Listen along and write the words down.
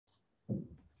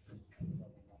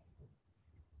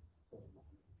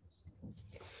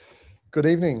Good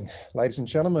evening, ladies and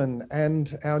gentlemen,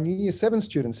 and our New Year 7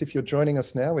 students. If you're joining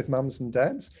us now with mums and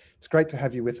dads, it's great to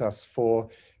have you with us for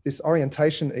this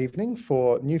orientation evening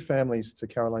for new families to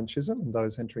Caroline Chisholm and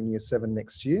those entering Year 7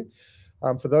 next year.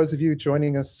 For those of you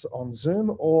joining us on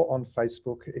Zoom or on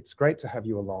Facebook, it's great to have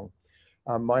you along.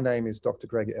 My name is Dr.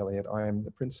 Greg Elliott. I am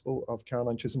the principal of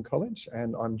Caroline Chisholm College,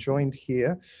 and I'm joined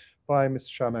here by Ms.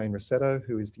 Charmaine Rossetto,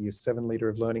 who is the Year 7 Leader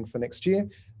of Learning for next year,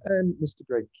 and Mr.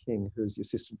 Greg King, who is the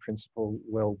Assistant Principal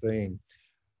Wellbeing.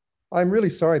 I'm really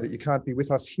sorry that you can't be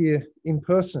with us here in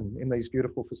person in these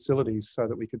beautiful facilities so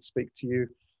that we could speak to you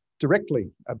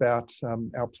directly about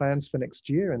our plans for next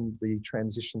year and the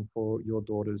transition for your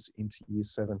daughters into Year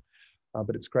 7.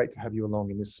 But it's great to have you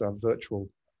along in this virtual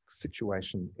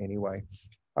situation anyway.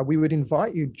 We would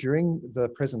invite you during the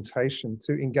presentation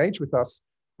to engage with us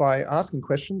by asking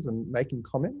questions and making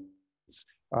comments.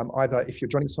 Either if you're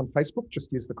joining us on Facebook,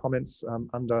 just use the comments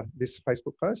under this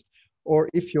Facebook post, or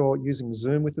if you're using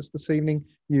Zoom with us this evening,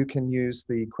 you can use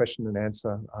the question and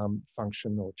answer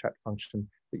function or chat function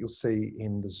that you'll see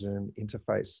in the Zoom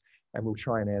interface. And we'll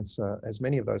try and answer as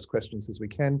many of those questions as we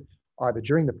can, either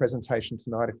during the presentation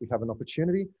tonight if we have an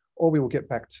opportunity, or we will get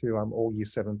back to all Year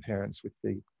 7 parents with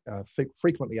the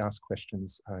frequently asked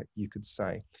questions, you could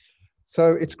say.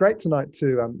 So it's great tonight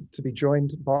to be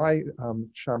joined by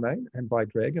Charmaine and by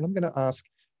Greg, and I'm going to ask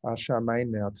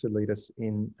Charmaine now to lead us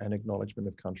in an acknowledgement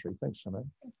of country. Thanks, Charmaine.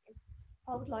 Thank you.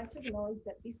 I would like to acknowledge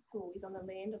that this school is on the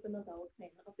land of the Nogal clan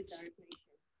of the Darug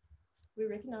Nation. We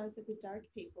recognise that the Darug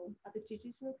people are the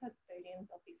traditional custodians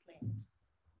of this land.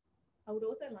 I would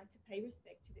also like to pay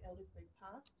respect to the elders both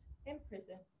past and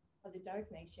present of the Darug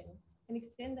Nation and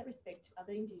extend that respect to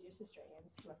other Indigenous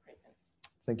Australians who are present.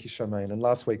 Thank you, Charmaine. And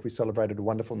last week we celebrated a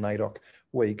wonderful NAIDOC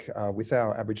week with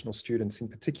our Aboriginal students in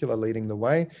particular leading the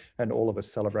way, and all of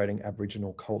us celebrating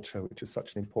Aboriginal culture, which is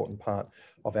such an important part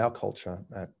of our culture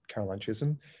at Caroline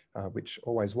Chisholm, which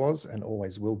always was and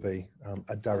always will be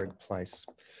a Darug place.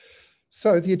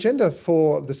 So the agenda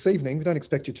for this evening, we don't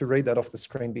expect you to read that off the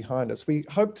screen behind us. We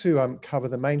hope to cover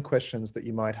the main questions that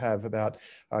you might have about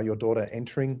your daughter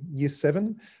entering Year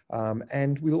 7.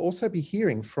 And we'll also be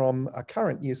hearing from a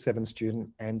current Year 7 student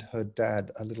and her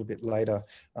dad a little bit later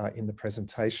in the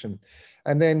presentation.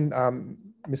 And then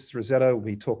Ms. Rossetto will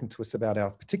be talking to us about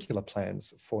our particular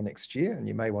plans for next year. And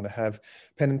you may want to have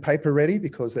pen and paper ready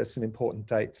because there's some important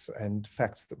dates and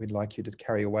facts that we'd like you to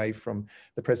carry away from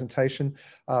the presentation,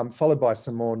 followed by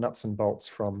some more nuts and bolts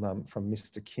from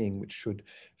Mr. King, which should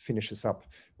finish us up.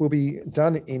 We'll be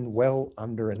done in well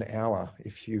under an hour.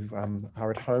 If you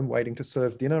are at home waiting to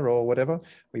serve dinner or whatever,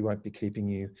 we won't be keeping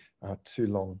you too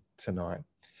long tonight.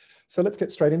 So let's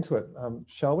get straight into it,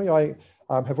 shall we? I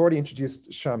have already introduced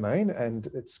Charmaine, and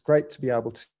it's great to be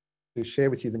able to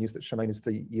share with you the news that Charmaine is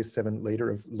the Year 7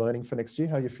 Leader of Learning for next year.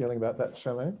 How are you feeling about that,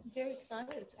 Charmaine? Very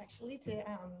excited actually to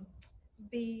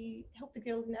help the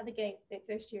girls navigate their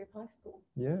first year of high school.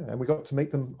 Yeah, and we got to meet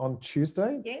them on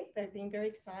Tuesday. Yeah, they've been very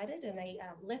excited and they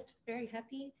left very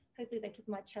happy. Hopefully they took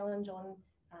my challenge on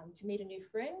to meet a new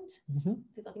friend,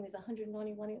 because I think there's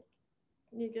 191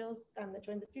 new girls that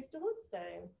joined the sisterhood. So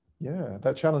yeah,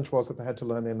 that challenge was that they had to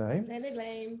learn their name. Learn their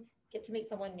name, get to meet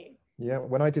someone new. Yeah,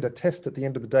 when I did a test at the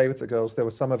end of the day with the girls, there were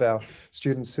some of our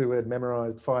students who had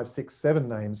memorized 5, 6, 7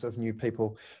 names of new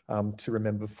people to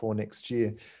remember for next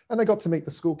year. And they got to meet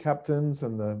the school captains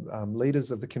and the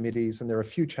leaders of the committees, and there are a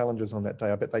few challenges on that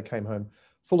day. I bet they came home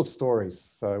full of stories.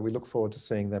 So we look forward to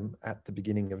seeing them at the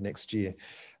beginning of next year.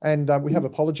 And we have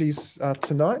apologies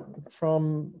tonight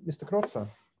from Mr. Krotzer.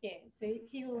 Yeah, so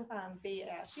he will be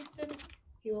our assistant.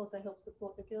 He will also help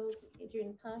support the girls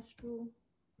during pastoral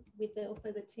with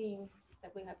also the team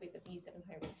that we have with the Year 7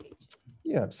 homeroom teacher.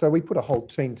 Yeah, so we put a whole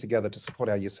team together to support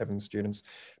our Year 7 students,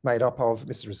 made up of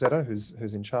Mrs. Rossetto,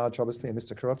 who's in charge, obviously, and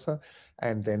Mr. Krotzer,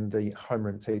 and then the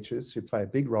homeroom teachers who play a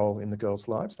big role in the girls'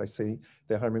 lives. They see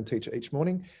their homeroom teacher each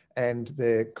morning, and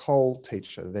their COL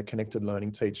teacher, their connected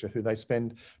learning teacher, who they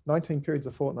spend 19 periods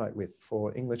a fortnight with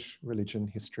for English, religion,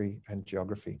 history, and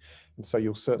geography. And so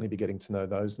you'll certainly be getting to know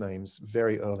those names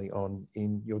very early on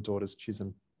in your daughter's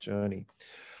Chisholm journey.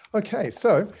 Okay,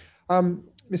 so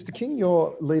Mr. King,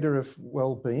 you're Leader of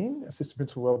Wellbeing, Assistant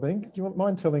Principal Wellbeing. Do you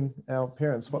mind telling our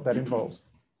parents what that involves?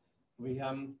 We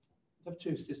have 2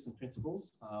 assistant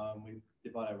principals. We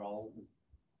divide our roles,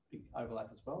 big overlap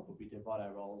as well, but we divide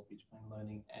our roles between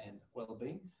learning and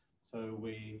wellbeing. So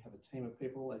we have a team of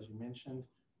people, as you mentioned.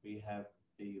 We have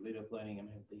the Leader of Learning and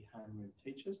we have the homeroom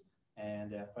teachers.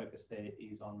 And our focus there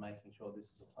is on making sure this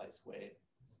is a place where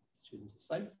students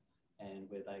are safe and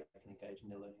where they can engage in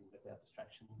their learning without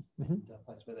distractions, and a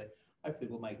place where they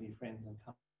hopefully will make new friends and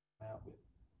come out with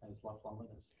as lifelong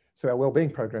learners. So our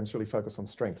wellbeing programs really focus on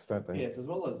strengths, don't they? Yes, as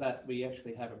well as that, we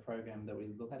actually have a program that we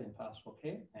look at in pastoral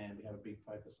care, and we have a big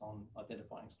focus on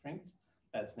identifying strengths.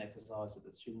 That's an exercise that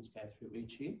the students go through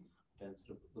each year. Don't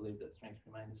sort of believe that strengths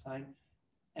remain the same.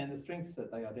 And the strengths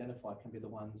that they identify can be the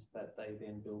ones that they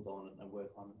then build on and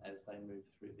work on as they move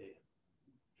through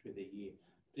their year,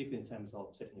 particularly in terms of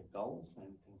setting of goals and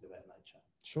things of that nature.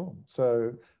 Sure.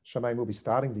 So Charmaine, we'll be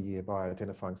starting the year by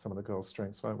identifying some of the girls'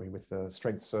 strengths, won't we, with the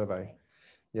strengths survey?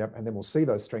 Yep, and then we'll see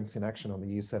those strengths in action on the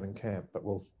Year 7 camp, but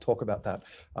we'll talk about that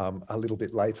a little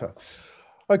bit later.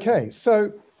 Okay,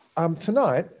 so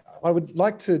tonight I would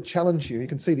like to challenge you. You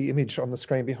can see the image on the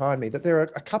screen behind me, that there are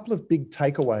a couple of big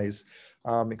takeaways.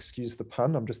 Excuse the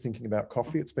pun, I'm just thinking about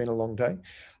coffee, it's been a long day,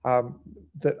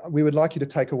 that we would like you to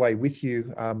take away with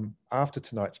you after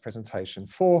tonight's presentation.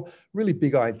 4 really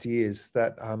big ideas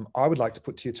that I would like to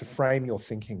put to you to frame your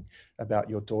thinking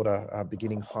about your daughter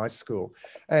beginning high school.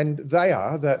 And they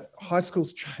are that high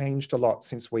school's changed a lot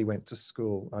since we went to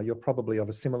school. You're probably of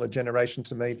a similar generation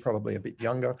to me, probably a bit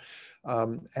younger.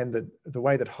 And the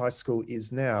way that high school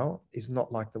is now is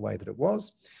not like the way that it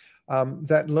was.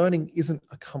 That learning isn't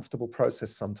a comfortable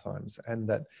process sometimes, and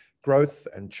that growth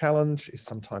and challenge is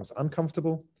sometimes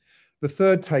uncomfortable. The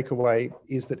third takeaway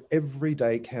is that every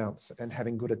day counts, and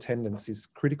having good attendance is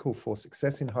critical for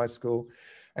success in high school.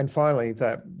 And finally,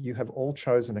 that you have all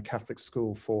chosen a Catholic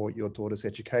school for your daughter's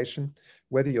education.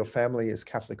 Whether your family is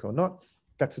Catholic or not,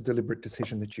 that's a deliberate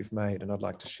decision that you've made, and I'd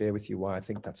like to share with you why I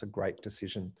think that's a great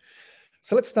decision.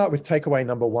 So let's start with takeaway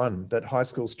number 1, that high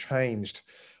school's changed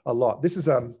a lot. This is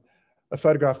a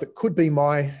photograph that could be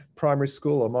my primary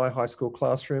school or my high school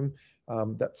classroom.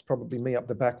 That's probably me up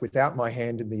the back without my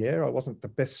hand in the air. I wasn't the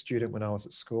best student when I was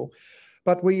at school.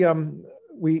 But when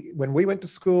we went to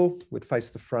school, we'd face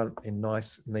the front in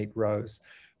nice, neat rows.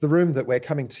 The room that we're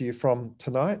coming to you from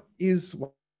tonight is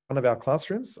one of our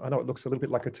classrooms. I know it looks a little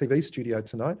bit like a TV studio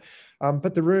tonight,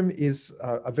 but the room is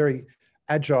a very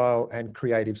agile and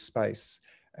creative space.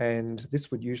 And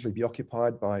this would usually be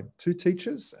occupied by 2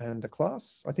 teachers and a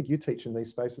class. I think you teach in these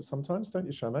spaces sometimes, don't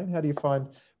you, Charmaine? How do you find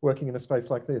working in a space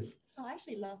like this? Oh, I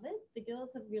actually love it. The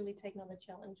girls have really taken on the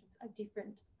challenge of a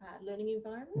different learning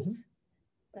environment. Mm-hmm.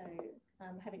 So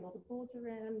having all the boards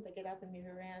around, they get up and move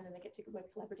around, and they get to work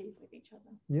collaboratively with each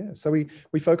other. Yeah, so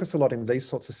we focus a lot in these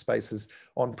sorts of spaces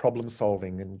on problem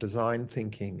solving and design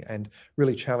thinking, and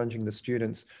really challenging the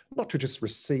students not to just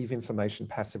receive information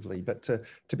passively, but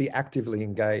to be actively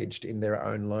engaged in their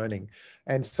own learning.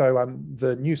 And so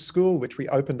the new school, which we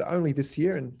opened only this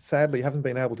year and sadly haven't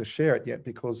been able to share it yet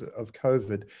because of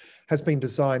COVID, has been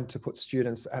designed to put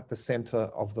students at the centre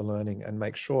of the learning and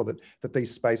make sure that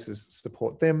these spaces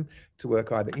support them to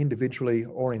work either individually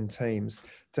or in teams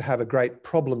to have a great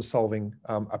problem-solving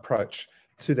approach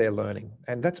to their learning.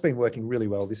 And that's been working really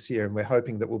well this year, and we're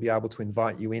hoping that we'll be able to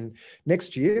invite you in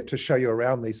next year to show you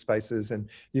around these spaces, and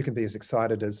you can be as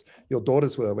excited as your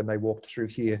daughters were when they walked through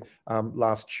here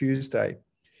last Tuesday.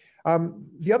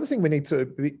 The other thing we need to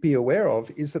be aware of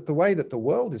is that the way that the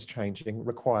world is changing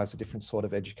requires a different sort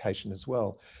of education as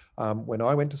well. When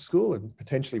I went to school, and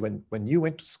potentially when you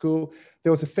went to school,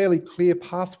 there was a fairly clear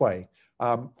pathway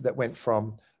that went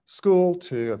from school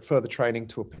to further training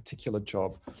to a particular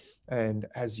job. And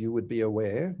as you would be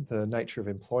aware, the nature of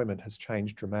employment has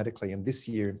changed dramatically. And this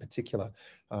year in particular,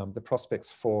 the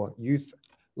prospects for youth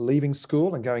leaving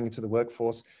school and going into the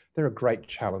workforce, there are great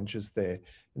challenges there.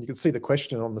 And you can see the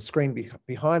question on the screen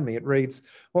behind me. It reads,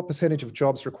 what percentage of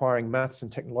jobs requiring maths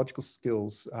and technological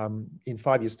skills in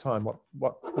 5 years' time,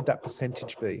 what would that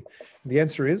percentage be? And the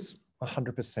answer is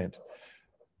 100%.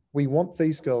 We want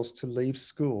these girls to leave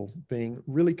school being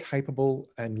really capable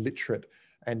and literate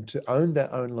and to own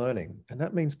their own learning. And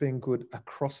that means being good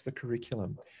across the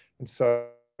curriculum. And so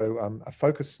a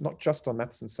focus not just on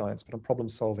maths and science, but on problem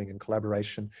solving and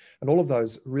collaboration. And all of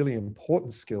those really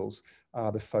important skills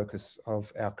are the focus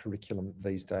of our curriculum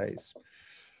these days.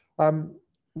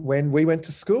 When we went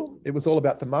to school, it was all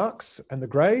about the marks and the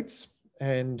grades.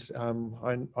 And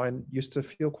I used to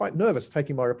feel quite nervous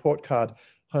taking my report card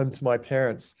home to my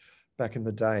parents back in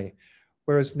the day.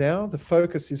 Whereas now the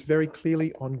focus is very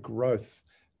clearly on growth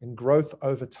and growth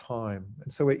over time.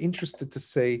 And so we're interested to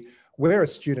see where a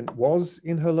student was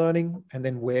in her learning and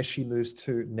then where she moves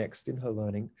to next in her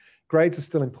learning. Grades are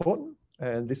still important,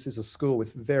 and this is a school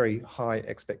with very high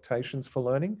expectations for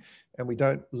learning, and we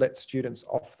don't let students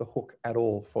off the hook at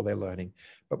all for their learning,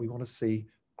 but we want to see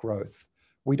growth.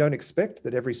 We don't expect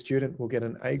that every student will get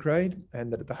an A grade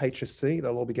and that at the HSC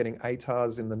they'll all be getting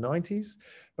ATARs in the 90s,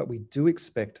 but we do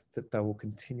expect that they will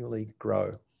continually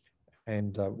grow.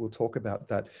 And we'll talk about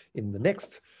that in the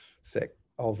next sec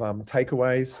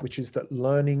takeaways, which is that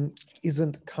learning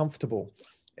isn't comfortable,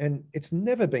 and it's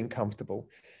never been comfortable.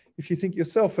 If you think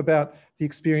yourself about the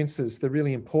experiences, the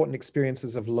really important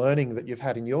experiences of learning that you've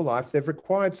had in your life, they've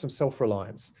required some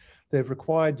self-reliance. They've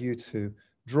required you to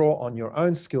draw on your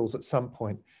own skills at some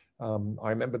point. I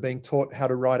remember being taught how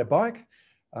to ride a bike.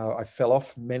 I fell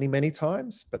off many, many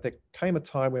times, but there came a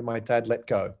time when my dad let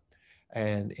go.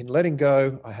 And in letting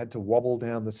go, I had to wobble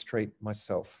down the street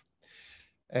myself.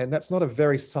 And that's not a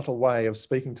very subtle way of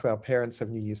speaking to our parents of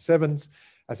New Year Sevens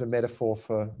as a metaphor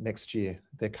for next year.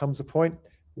 There comes a point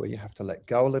where you have to let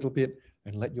go a little bit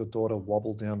and let your daughter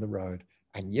wobble down the road.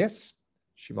 And yes,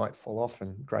 she might fall off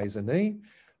and graze a knee,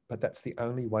 but that's the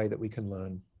only way that we can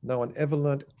learn. No one ever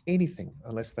learned anything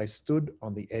unless they stood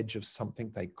on the edge of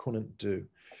something they couldn't do.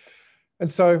 And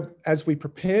so as we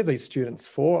prepare these students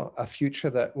for a future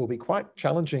that will be quite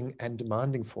challenging and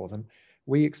demanding for them,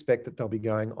 we expect that they'll be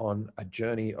going on a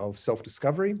journey of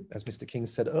self-discovery, as Mr. King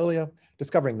said earlier,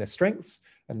 discovering their strengths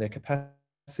and their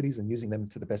capacities and using them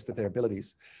to the best of their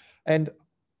abilities. And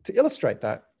to illustrate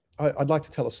that, I'd like to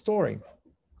tell a story.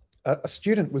 A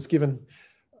student was given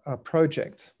a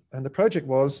project, and the project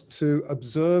was to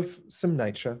observe some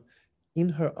nature in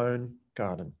her own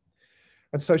garden.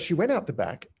 And so she went out the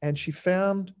back and she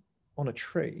found on a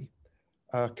tree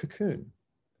a cocoon.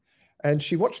 And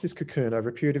she watched this cocoon over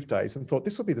a period of days and thought,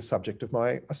 this will be the subject of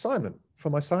my assignment for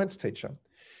my science teacher.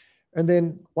 And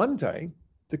then one day,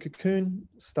 the cocoon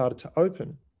started to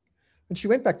open. And she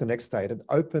went back the next day and it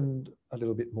opened a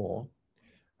little bit more.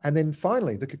 And then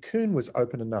finally, the cocoon was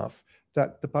open enough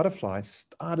that the butterfly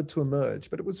started to emerge,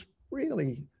 but it was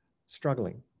really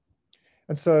struggling.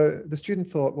 And so the student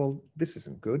thought, well, this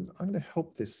isn't good. I'm going to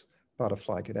help this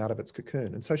butterfly get out of its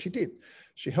cocoon. And so she did.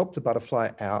 She helped the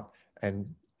butterfly out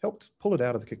and helped pull it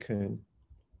out of the cocoon,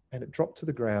 and it dropped to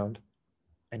the ground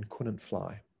and couldn't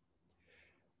fly.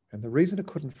 And the reason it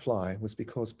couldn't fly was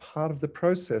because part of the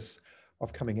process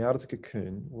of coming out of the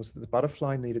cocoon was that the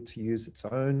butterfly needed to use its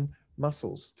own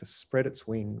muscles to spread its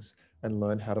wings and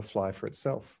learn how to fly for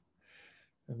itself.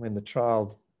 And when the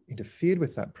child interfered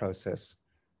with that process,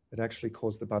 it actually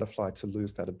caused the butterfly to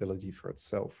lose that ability for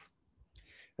itself.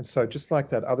 And so just like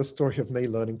that other story of me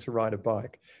learning to ride a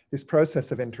bike, this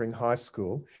process of entering high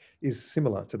school is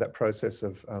similar to that process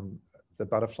of the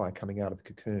butterfly coming out of the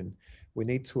cocoon. We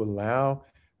need to allow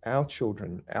our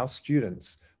children, our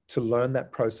students, to learn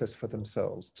that process for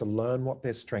themselves, to learn what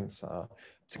their strengths are,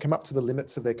 to come up to the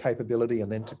limits of their capability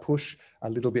and then to push a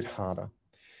little bit harder.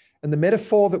 And the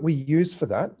metaphor that we use for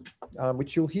that,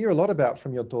 which you'll hear a lot about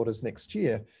from your daughters next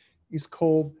year, is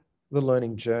called the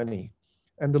learning journey.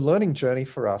 And the learning journey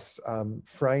for us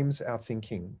frames our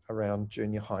thinking around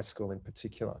junior high school in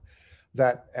particular,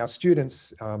 that our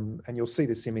students, and you'll see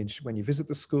this image when you visit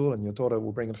the school and your daughter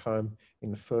will bring it home in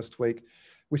the first week,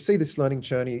 we see this learning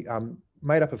journey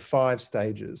made up of 5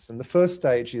 stages. And the first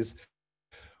stage is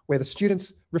where the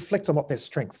students reflect on what their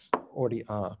strengths already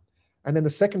are. And then the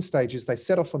second stage is they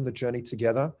set off on the journey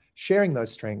together, sharing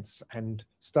those strengths and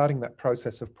starting that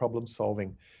process of problem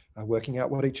solving, working out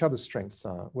what each other's strengths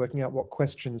are, working out what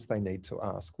questions they need to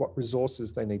ask, what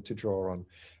resources they need to draw on,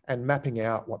 and mapping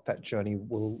out what that journey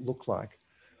will look like.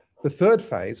 The third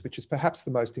phase, which is perhaps the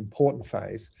most important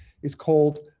phase, is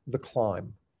called the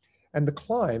climb. And the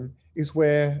climb is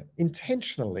where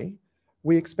intentionally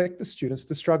we expect the students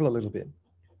to struggle a little bit.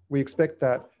 We expect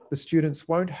that the students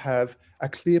won't have a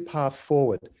clear path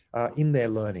forward in their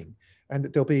learning, and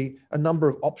that there'll be a number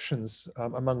of options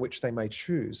among which they may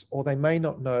choose, or they may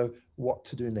not know what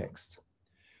to do next.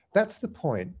 That's the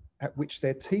point at which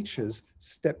their teachers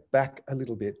step back a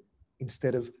little bit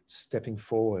instead of stepping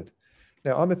forward.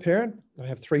 Now, I'm a parent, I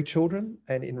have 3 children,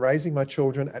 and in raising my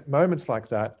children at moments like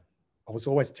that, I was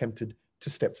always tempted to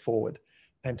step forward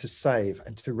and to save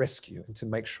and to rescue and to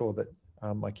make sure that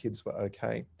my kids were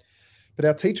okay. But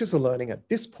our teachers are learning at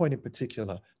this point in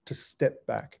particular to step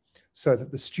back so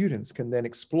that the students can then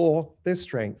explore their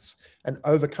strengths and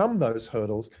overcome those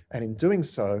hurdles, and in doing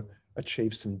so,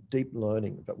 achieve some deep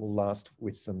learning that will last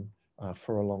with them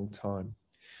for a long time.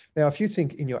 Now, if you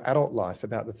think in your adult life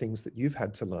about the things that you've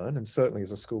had to learn, and certainly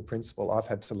as a school principal, I've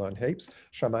had to learn heaps.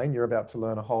 Charmaine, you're about to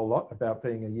learn a whole lot about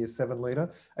being a Year 7 leader.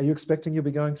 Are you expecting you'll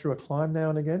be going through a climb now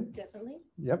and again? Definitely.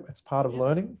 Yep, it's part of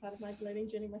learning. Part of my learning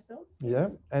journey myself. Yeah,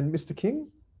 and Mr. King?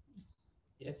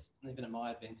 Yes, even at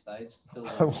my advanced age, still.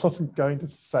 I wasn't going to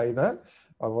say that.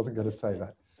 I wasn't going to say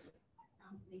that.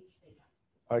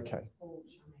 Okay.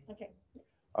 Okay.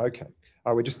 Okay.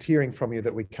 We're just hearing from you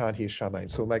that we can't hear Charmaine,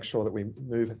 so we'll make sure that we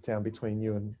move it down between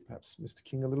you and perhaps Mr.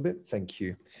 King a little bit. Thank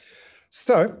you.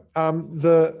 So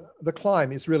the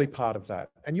climb is really part of that,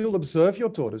 and you'll observe your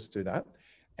daughters do that,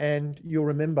 And you'll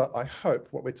remember, I hope,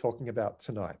 what we're talking about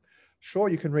tonight. Sure,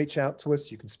 you can reach out to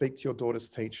us, you can speak to your daughter's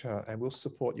teacher, and we'll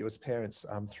support you as parents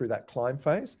through that climb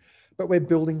phase. But we're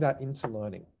building that into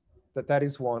learning. That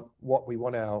is what we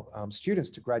want our students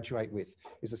to graduate with,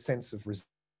 is a sense of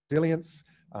resilience,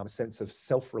 a sense of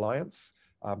self-reliance,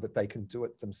 that they can do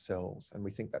it themselves. And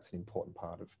we think that's an important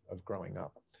part of growing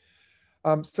up.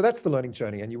 So that's the learning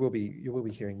journey, and you will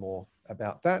be hearing more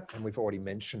about that. And we've already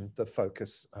mentioned the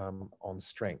focus on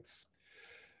strengths.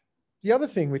 The other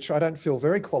thing, which I don't feel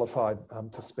very qualified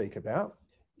to speak about,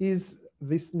 is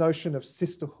this notion of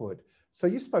sisterhood. So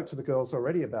you spoke to the girls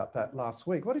already about that last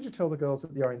week. What did you tell the girls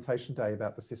at the orientation day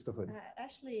about the sisterhood?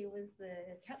 Ashley was the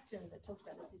captain that talked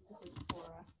about the sisterhood for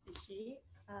us this year.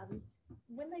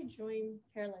 When they join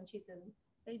Caroline Chisholm,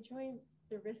 they join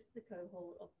the rest of the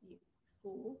cohort of the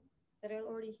school that are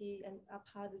already here and are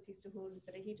part of the sisterhood,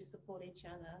 that are here to support each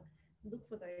other, look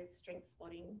for those strength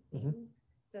spotting things.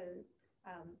 So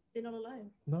they're not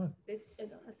alone. No. There's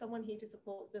someone here to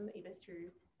support them, either through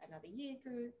another year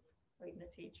group or even a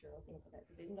teacher or things like that.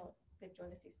 So they've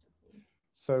joined a sisterhood.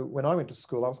 So when I went to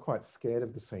school, I was quite scared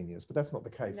of the seniors, but that's not the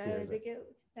case here, is it?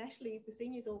 Actually, the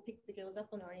seniors all picked the girls up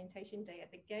on orientation day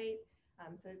at the gate.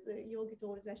 So your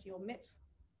daughters actually all met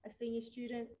a senior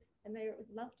student and they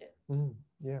loved it.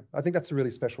 Yeah, I think that's a really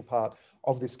special part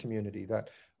of this community, that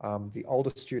the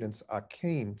older students are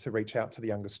keen to reach out to the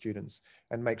younger students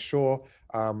and make sure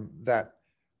that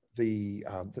the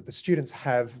students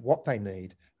have what they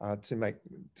need to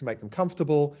make them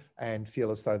comfortable and feel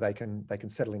as though they can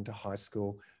settle into high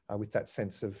school with that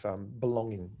sense of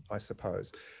belonging, I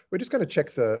suppose. We're just going to check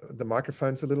the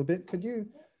microphones a little bit. Could you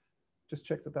just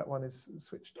check that one is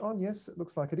switched on? Yes, it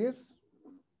looks like it is.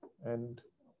 And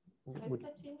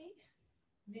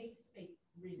need to speak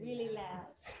really loud.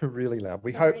 Really loud.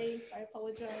 I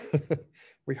apologise.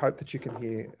 We hope that you can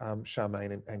hear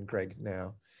Charmaine and Greg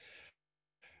now.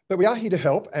 But we are here to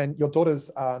help, and your daughters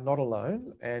are not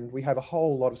alone, and we have a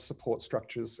whole lot of support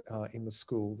structures in the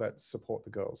school that support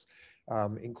the girls,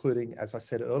 including, as I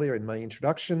said earlier in my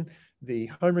introduction, the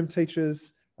homeroom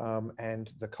teachers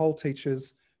and the Cole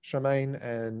teachers, Charmaine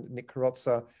and Nick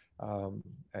Carrozza,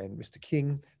 and Mr.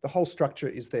 King. The whole structure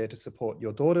is there to support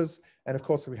your daughters. And of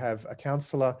course, we have a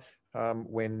counsellor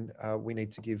when we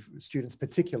need to give students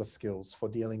particular skills for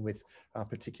dealing with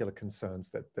particular concerns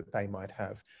that they might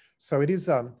have. So it is,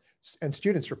 and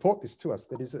students report this to us,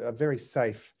 that is a very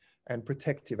safe and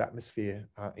protective atmosphere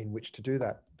in which to do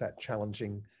that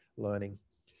challenging learning.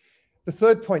 The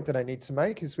third point that I need to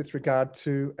make is with regard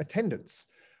to attendance.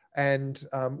 And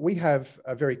we have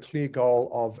a very clear goal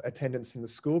of attendance in the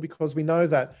school, because we know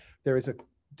that there is a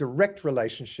direct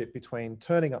relationship between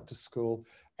turning up to school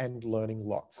and learning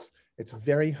lots. It's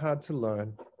very hard to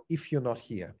learn if you're not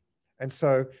here. And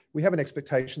so we have an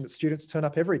expectation that students turn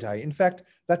up every day. In fact,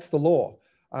 that's the law.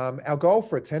 Our goal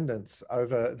for attendance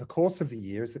over the course of the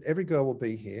year is that every girl will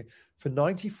be here for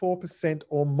 94%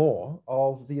 or more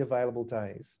of the available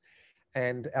days.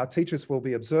 And our teachers will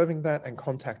be observing that and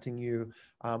contacting you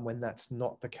when that's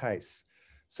not the case.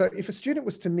 So if a student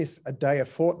was to miss a day a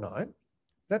fortnight,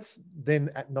 that's then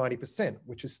at 90%,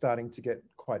 which is starting to get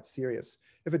quite serious.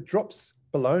 If it drops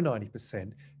below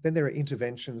 90%, then there are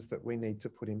interventions that we need to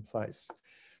put in place.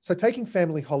 So taking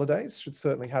family holidays should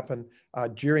certainly happen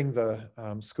during the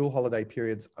school holiday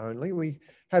periods only. We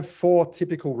have 4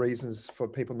 typical reasons for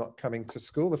people not coming to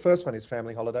school. The first one is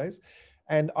family holidays.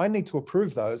 And I need to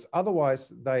approve those.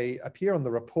 Otherwise, they appear on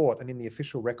the report and in the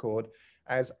official record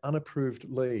as unapproved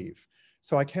leave.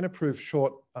 So I can approve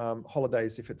short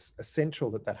holidays if it's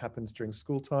essential that happens during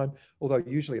school time, although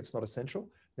usually it's not essential.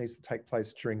 It needs to take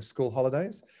place during school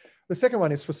holidays. The second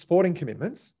one is for sporting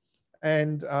commitments.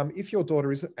 And if your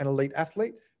daughter is an elite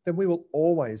athlete, then we will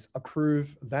always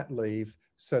approve that leave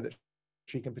so that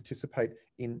she can participate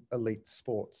in elite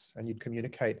sports. And you'd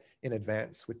communicate in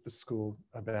advance with the school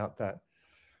about that.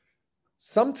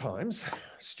 Sometimes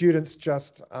students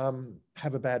just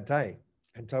have a bad day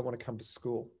and don't want to come to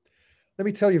school. Let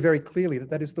me tell you very clearly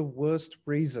that that is the worst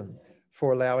reason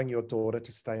for allowing your daughter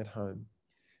to stay at home.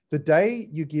 The day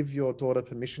you give your daughter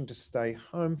permission to stay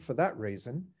home for that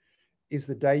reason is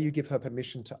the day you give her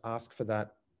permission to ask for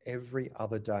that every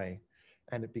other day.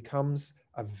 And it becomes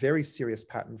a very serious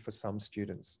pattern for some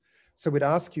students. So we'd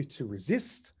ask you to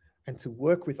resist and to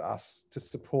work with us to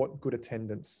support good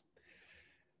attendance.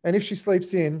 And if she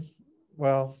sleeps in,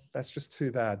 well, that's just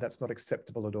too bad. That's not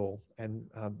acceptable at all. And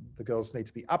the girls need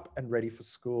to be up and ready for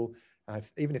school.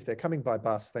 Even if they're coming by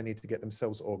bus, they need to get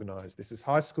themselves organised. This is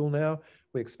high school now.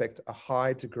 We expect a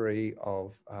high degree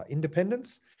of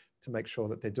independence to make sure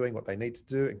that they're doing what they need to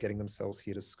do and getting themselves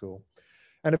here to school.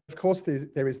 And of course,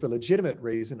 there is the legitimate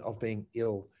reason of being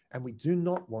ill. And we do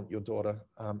not want your daughter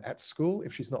at school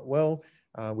if she's not well.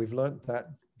 We've learned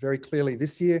that very clearly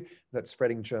this year, that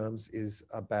spreading germs is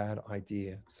a bad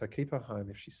idea. So keep her home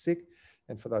if she's sick.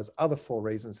 And for those other 4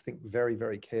 reasons, think very,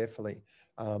 very carefully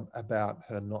about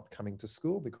her not coming to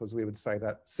school, because we would see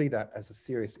that as a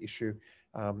serious issue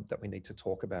that we need to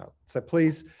talk about. So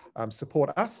please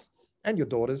support us and your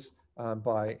daughters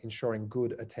by ensuring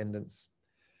good attendance.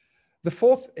 The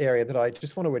 4th area that I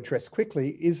just want to address quickly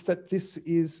is that this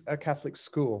is a Catholic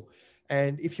school.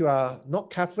 And if you are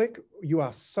not Catholic, you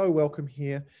are so welcome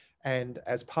here. And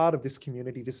as part of this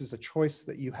community, this is a choice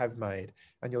that you have made,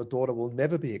 and your daughter will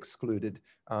never be excluded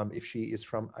if she is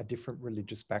from a different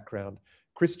religious background,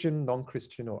 Christian,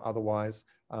 non-Christian, or otherwise.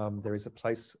 There is a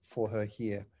place for her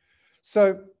here.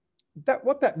 So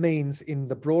what that means in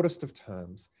the broadest of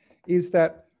terms is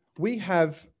that we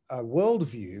have a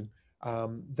worldview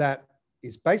that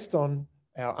is based on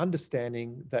our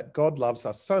understanding that God loves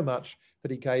us so much that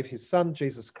he gave his son,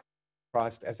 Jesus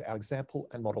Christ, as our example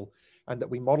and model, and that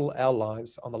we model our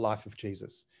lives on the life of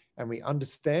Jesus. And we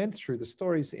understand through the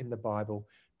stories in the Bible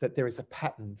that there is a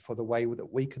pattern for the way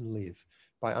that we can live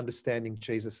by understanding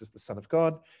Jesus as the Son of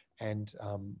God. And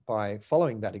by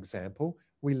following that example,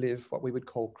 we live what we would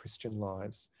call Christian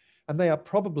lives. And they are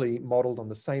probably modeled on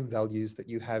the same values that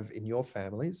you have in your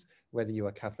families, whether you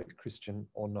are Catholic, Christian,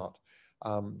 or not.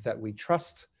 That we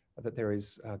trust that there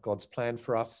is God's plan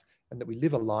for us, and that we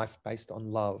live a life based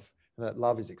on love. And that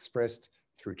love is expressed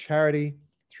through charity,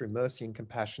 through mercy and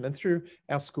compassion, and through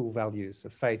our school values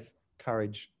of faith,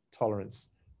 courage, tolerance,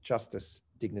 justice,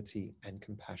 dignity, and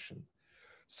compassion.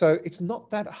 So it's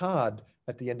not that hard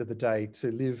at the end of the day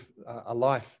to live a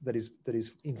life that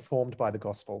is informed by the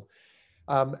gospel.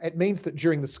 It means that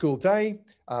during the school day,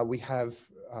 we have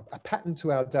a pattern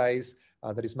to our days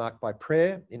that is marked by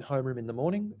prayer in homeroom in the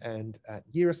morning and at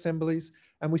year assemblies.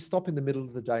 And we stop in the middle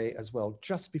of the day as well,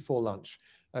 just before lunch,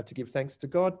 to give thanks to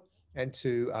God and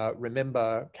to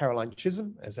remember Caroline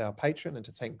Chisholm as our patron, and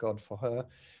to thank God for her,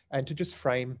 and to just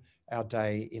frame our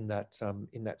day in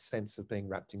that sense of being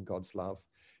wrapped in God's love.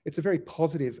 It's a very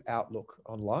positive outlook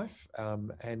on life,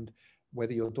 and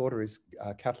whether your daughter is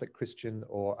Catholic, Christian,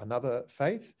 or another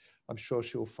faith, I'm sure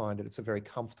she'll find it's a very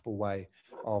comfortable way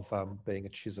of being a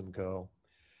Chisholm girl.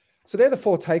 So they're the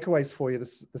 4 takeaways for you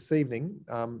this evening.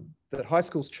 That high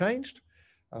school's changed,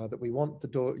 that we want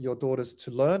your daughters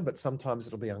to learn, but sometimes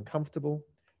it'll be uncomfortable,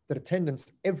 that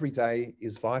attendance every day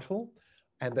is vital,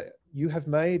 and that you have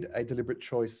made a deliberate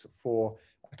choice for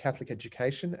a Catholic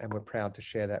education, and we're proud to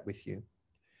share that with you.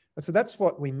 And so that's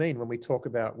what we mean when we talk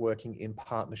about working in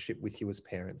partnership with you as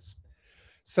parents.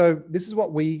 So this is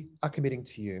what we are committing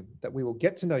to you, that we will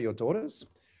get to know your daughters,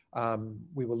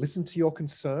 we will listen to your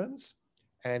concerns,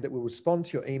 and that we'll respond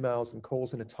to your emails and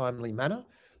calls in a timely manner.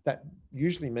 That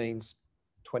usually means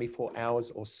 24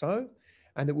 hours or so,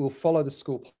 and that we'll follow the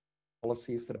school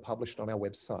policies that are published on our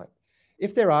website.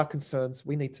 If there are concerns,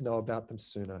 we need to know about them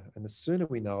sooner, and the sooner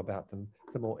we know about them,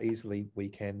 the more easily we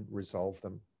can resolve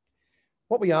them.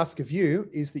 What we ask of you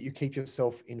is that you keep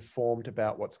yourself informed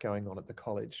about what's going on at the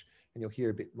college, and you'll hear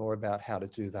a bit more about how to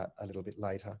do that a little bit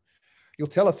later. You'll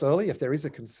tell us early if there is a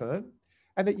concern,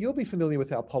 and that you'll be familiar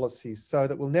with our policies so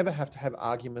that we'll never have to have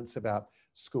arguments about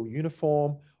school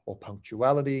uniform or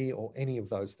punctuality or any of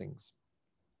those things.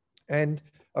 And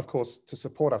of course, to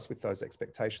support us with those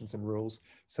expectations and rules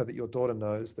so that your daughter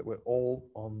knows that we're all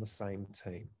on the same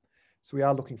team. So we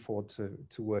are looking forward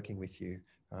to working with you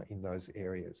in those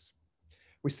areas.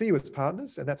 We see you as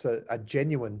partners, and that's a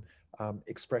genuine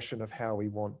expression of how we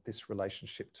want this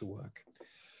relationship to work.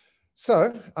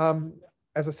 So,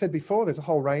 as I said before, there's a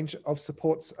whole range of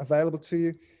supports available to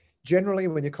you. Generally,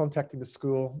 when you're contacting the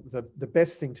school, the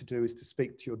best thing to do is to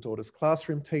speak to your daughter's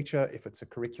classroom teacher if it's a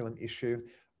curriculum issue,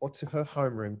 or to her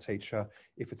homeroom teacher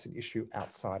if it's an issue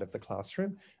outside of the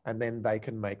classroom, and then they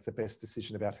can make the best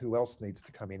decision about who else needs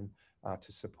to come in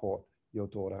to support your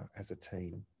daughter as a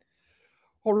team.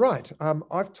 All right,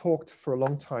 I've talked for a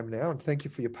long time now, and thank you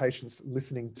for your patience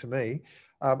listening to me.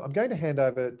 I'm going to hand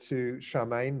over to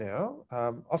Charmaine now.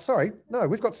 Oh, sorry, no,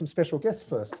 we've got some special guests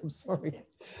first. I'm sorry.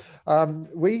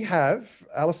 We have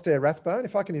Alastair Rathbone.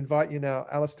 If I can invite you now,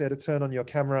 Alastair, to turn on your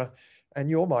camera and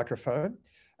your microphone.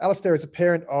 Alastair is a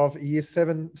parent of a Year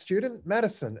 7 student,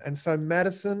 Madison, and so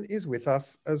Madison is with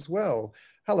us as well.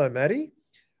 Hello, Maddie.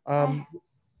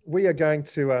 We are going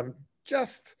to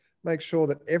just make sure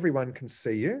that everyone can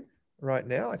see you right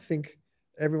now. I think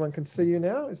everyone can see you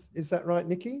now. Is that right,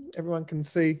 Nikki? Everyone can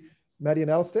see Maddie and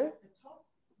Alastair? At the top,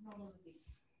 not on the big,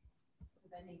 so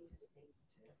they need to speak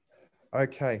to.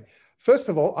 Okay, First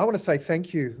of all, I want to say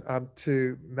thank you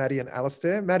to Maddie and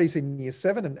Alistair. Maddie's in year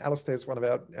 7 and Alistair's one of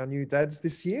our new dads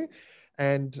this year.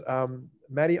 And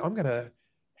Maddie, I'm going to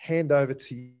hand over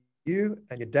to you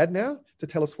and your dad now to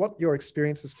tell us what your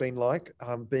experience has been like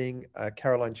being a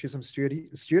Caroline Chisholm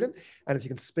student. And if you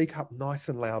can speak up nice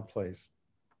and loud, please.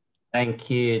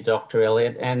 Thank you, Dr.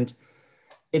 Elliott. And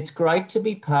it's great to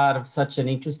be part of such an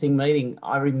interesting meeting.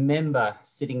 I remember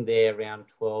sitting there around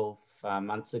 12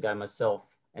 months ago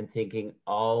myself and thinking,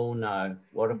 oh no,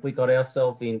 what have we got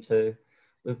ourselves into?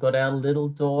 We've got our little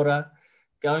daughter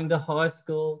going to high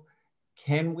school.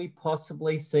 Can we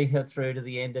possibly see her through to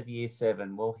the end of year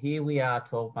 7? Well, here we are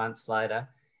 12 months later,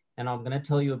 and I'm going to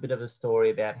tell you a bit of a story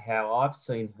about how I've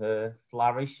seen her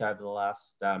flourish over the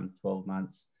last 12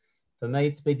 months. For me,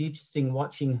 it's been interesting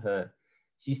watching her.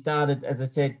 She started, as I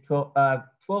said,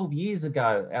 12 years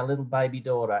ago, our little baby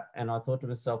daughter, and I thought to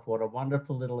myself, what a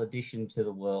wonderful little addition to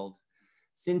the world.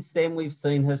 Since then, we've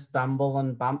seen her stumble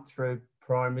and bump through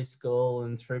primary school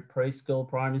and through preschool,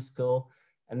 primary school,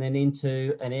 and then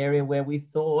into an area where we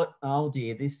thought, oh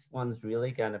dear, this one's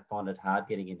really going to find it hard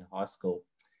getting into high school.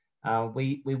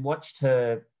 We watched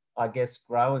her, I guess,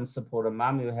 grow and support a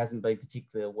mum who hasn't been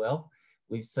particularly well.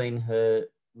 We've seen her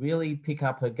really pick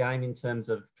up her game in terms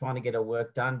of trying to get her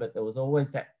work done, but there was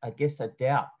always that, I guess, a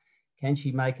doubt. Can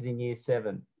she make it in year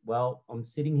 7? Well, I'm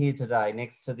sitting here today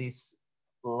next to this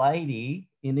lady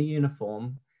in a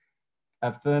uniform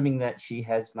affirming that she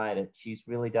has made it. She's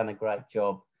really done a great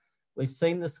job. We've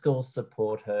seen the school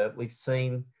support her. We've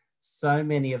seen so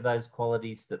many of those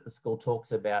qualities that the school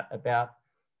talks about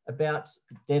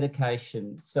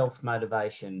dedication,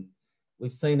 self-motivation.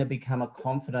 We've seen her become a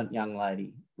confident young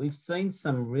lady. We've seen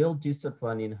some real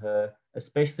discipline in her,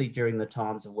 especially during the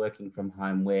times of working from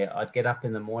home, where I'd get up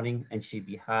in the morning and she'd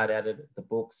be hard at it at the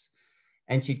books.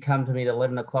 And she'd come to me at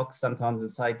 11 o'clock sometimes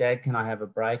and say, Dad, can I have a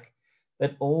break?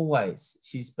 But always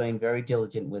she's been very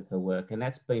diligent with her work. And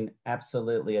that's been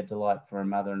absolutely a delight for her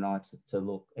mother and I to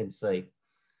look and see.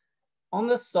 On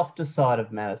the softer side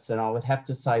of Madison, I would have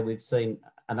to say we've seen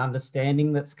an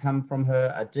understanding that's come from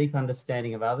her, a deep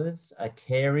understanding of others, a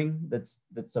caring that's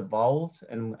evolved,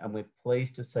 and we're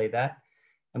pleased to see that.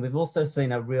 And we've also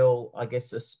seen a real, I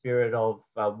guess, a spirit of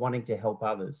wanting to help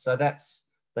others. So that's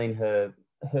been her,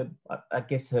 I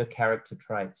guess, her character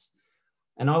traits.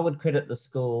 And I would credit the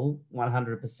school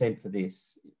 100% for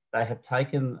this. They have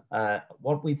taken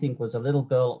what we think was a little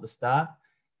girl at the start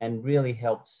and really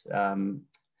helped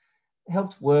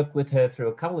work with her through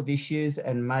a couple of issues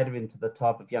and made her into the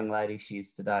type of young lady she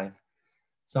is today.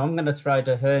 So I'm going to throw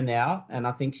to her now, and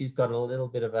I think she's got a little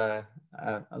bit of a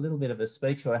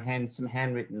speech or some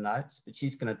handwritten notes, but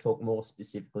she's going to talk more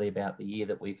specifically about the year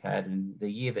that we've had and the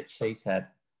year that she's had,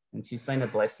 and she's been a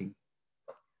blessing.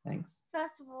 Thanks.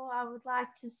 First of all, I would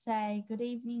like to say good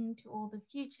evening to all the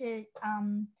future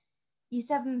Year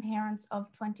 7 parents of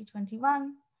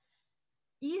 2021.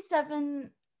 Year 7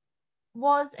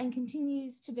 was and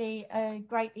continues to be a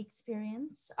great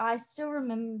experience. I still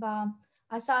remember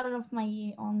I started off my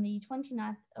year on the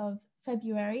 29th of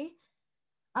February.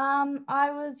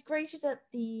 I was greeted at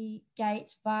the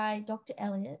gate by Dr.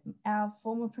 Elliott, our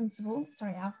principal,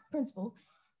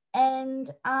 and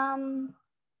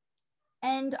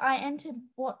I entered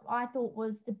what I thought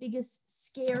was the biggest,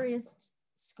 scariest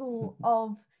school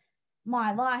of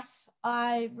my life.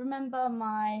 I remember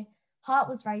my heart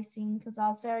was racing because I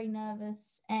was very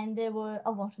nervous and there were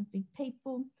a lot of big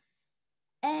people.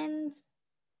 And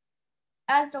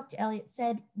as Dr. Elliott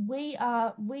said,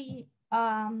 Year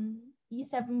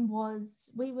 7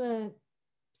 we were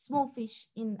small fish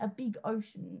in a big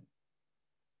ocean,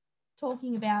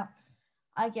 talking about,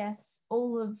 I guess,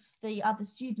 all of the other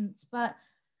students, but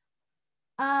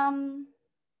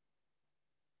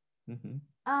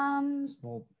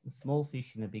small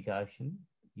fish in a big ocean.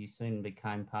 You soon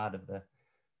became part of the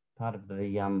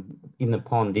in the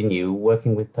pond, didn't you?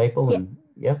 Working with people. Yeah. And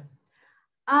yep.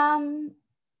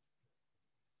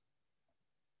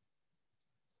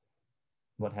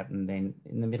 What happened then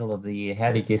in the middle of the year?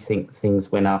 How did you think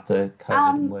things went after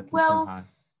COVID and working from home?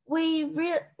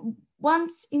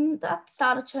 Once in the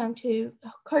start of term 2,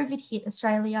 COVID hit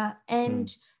Australia,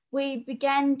 and we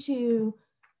began to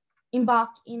embark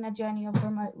in a journey of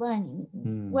remote learning.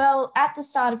 Well, at the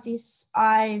start of this,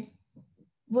 I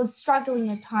was struggling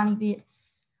a tiny bit,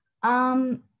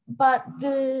 but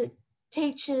the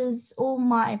teachers, all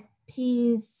my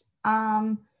peers,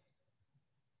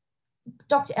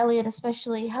 Dr. Elliott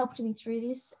especially, helped me through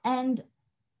this. And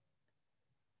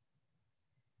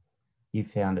you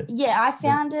found it? Yeah, I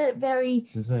found it very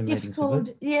the Zoom difficult.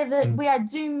 Yeah, we had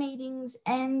Zoom meetings,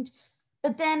 and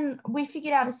But then we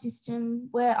figured out a system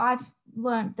where I've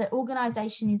learned that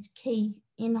organisation is key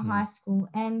in high school,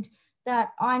 and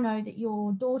that I know that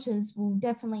your daughters will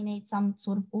definitely need some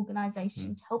sort of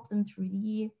organisation to help them through the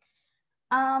year.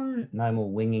 No more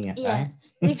winging it, yeah,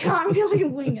 eh? you can't really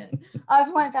wing it.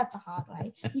 I've learned that the hard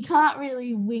way. You can't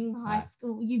really wing high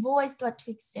school. You've always got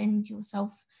to extend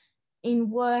yourself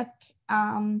in work.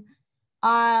 I've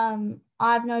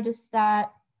noticed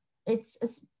that it's a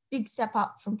big step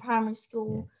up from primary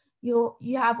school. Yes.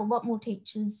 You have a lot more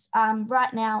teachers.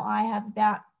 Right now I have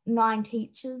about 9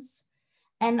 teachers,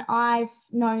 and I've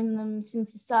known them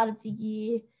since the start of the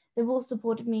year. They've all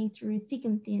supported me through thick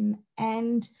and thin,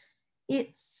 and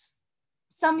it's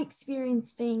some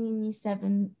experience being in year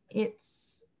 7.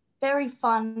 It's very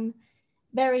fun,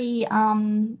 very,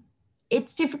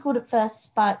 it's difficult at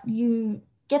first, but you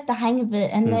get the hang of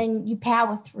it, and then you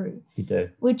power through. You do.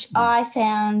 Which I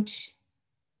found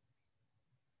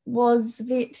was a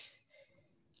bit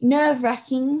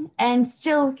nerve-wracking, and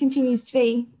still continues to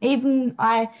be. Even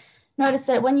I noticed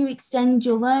that when you extend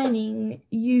your learning,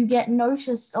 you get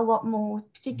noticed a lot more,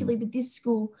 particularly with this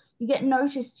school. You get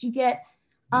noticed, you get,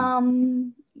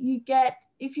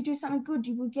 if you do something good,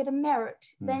 you will get a merit.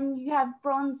 Then you have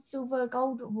bronze, silver,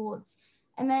 gold awards,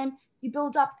 and then you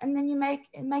build up, and then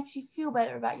it makes you feel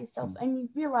better about yourself, and you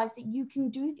realize that you can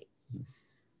do this.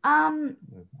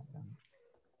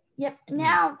 Yep.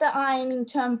 Now that I am in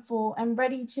term 4 and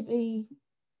ready to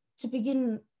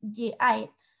begin year 8,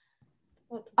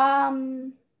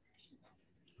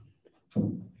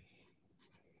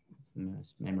 It's the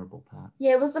most memorable part.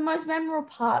 Yeah, it was the most memorable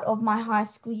part of my high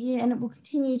school year, and it will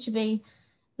continue to be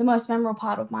the most memorable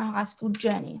part of my high school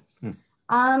journey.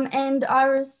 And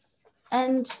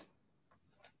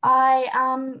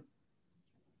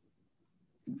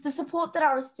the support that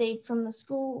I received from the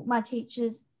school, my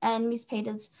teachers, and Miss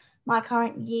Peters, my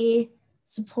current year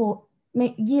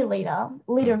leader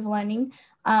of learning,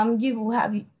 you will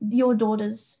have your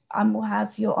daughters, will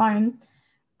have your own.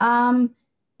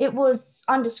 It was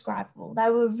undescribable. They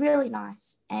were really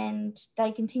nice, and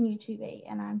they continue to be.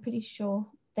 And I'm pretty sure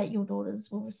that your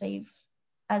daughters will receive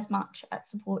as much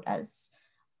support as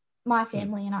my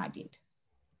family and I did.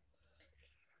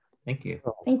 Thank you.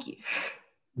 Thank you.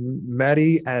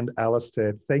 Maddie and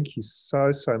Alistair, thank you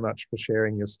so much for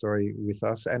sharing your story with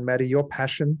us. And Maddie, your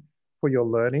passion for your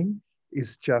learning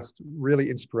is just really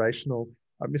inspirational.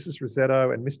 Mrs.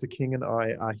 Rosetto and Mr. King and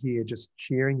I are here just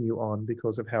cheering you on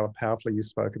because of how powerfully you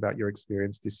spoke about your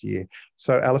experience this year.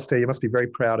 So Alistair, you must be very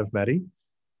proud of Maddie.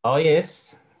 Oh,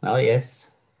 yes. Oh,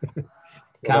 yes.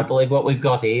 Can't believe what we've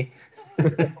got here.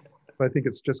 I think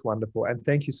it's just wonderful. And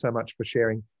thank you so much for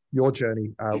sharing your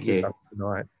journey with us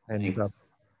tonight. And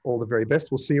all the very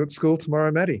best. We'll see you at school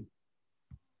tomorrow, Maddie.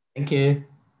 Thank you.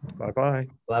 Bye-bye.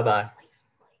 Bye-bye.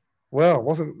 Well,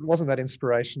 wasn't that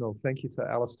inspirational? Thank you to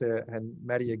Alistair and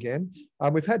Maddie again.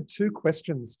 We've had 2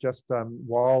 questions just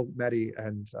while Maddie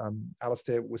and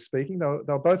Alistair were speaking. They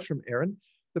were both from Erin.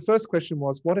 The first question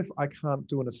was, what if I can't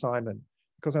do an assignment?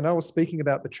 Because I know we're speaking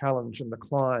about the challenge and the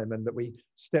climb, and that we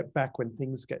step back when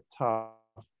things get tough.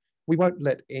 We won't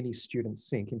let any student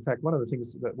sink. In fact, one of the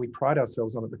things that we pride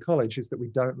ourselves on at the college is that we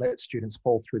don't let students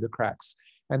fall through the cracks.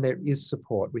 And there is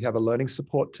support. We have a learning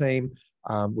support team.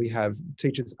 We have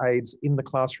teachers' aides in the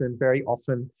classroom very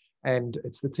often. And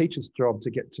it's the teacher's job to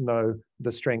get to know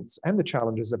the strengths and the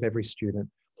challenges of every student.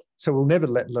 So we'll never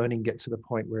let learning get to the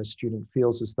point where a student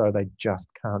feels as though they just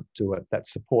can't do it. That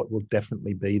support will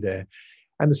definitely be there.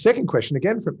 And the second question,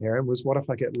 again from Erin, was what if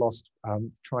I get lost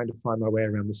trying to find my way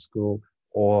around the school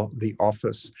or the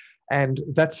office? And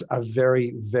that's a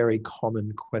very, very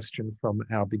common question from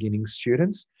our beginning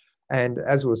students. And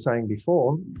as we were saying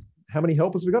before, how many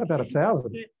helpers we got? About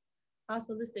 1,000. Ask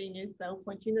all the seniors, they'll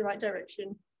point you in the right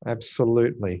direction.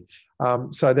 Absolutely.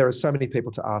 So there are so many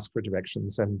people to ask for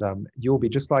directions, and you'll be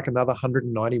just like another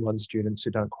 191 students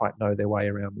who don't quite know their way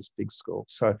around this big school.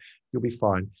 So you'll be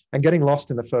fine. And getting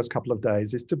lost in the first couple of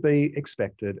days is to be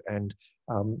expected. And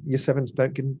year 7s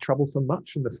don't get in trouble for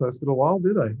much in the first little while,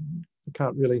 do they? You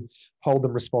can't really hold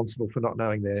them responsible for not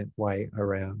knowing their way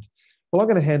around. Well, I'm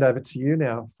going to hand over to you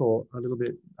now for a little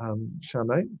bit,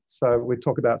 Charmaine. So we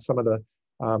talk about some of the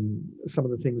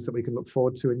things that we can look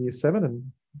forward to in year 7. And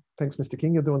thanks, Mr.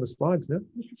 King, you're doing the slides now.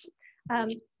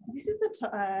 This is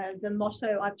the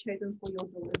motto I've chosen for your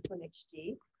daughters for next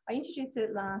year. I introduced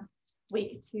it last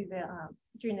week to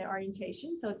during their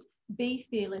orientation. So it's be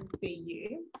fearless, be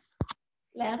you.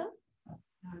 Louder?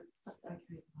 No.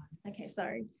 Okay,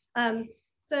 sorry.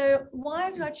 So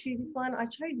why did I choose this one? I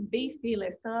chose be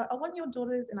fearless. So I want your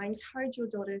daughters, and I encourage your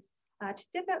daughters to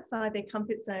step outside their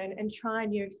comfort zone and try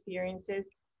new experiences.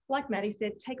 like Maddie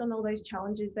said, take on all those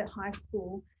challenges at high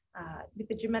school with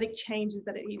the dramatic changes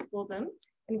that it is for them,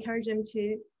 and encourage them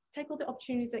to take all the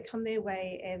opportunities that come their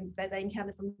way and that they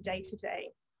encounter from day to day.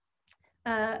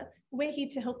 We're here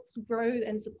to help grow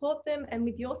and support them, and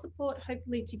with your support,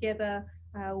 hopefully together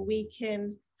we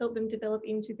can help them develop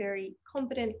into very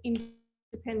confident,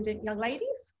 independent young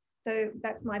ladies. So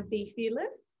that's my Be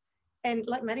Fearless. And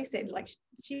like Maddie said, like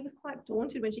she was quite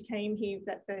daunted when she came here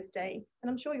that first day, and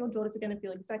I'm sure your daughters are going to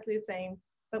feel exactly the same,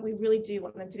 but we really do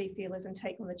want them to be fearless and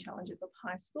take on the challenges of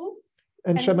high school.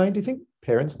 And Charmaine, do you think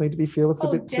parents need to be fearless a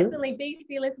bit too? Definitely be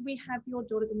fearless. We have your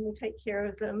daughters and we'll take care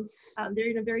of them. They're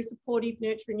in a very supportive,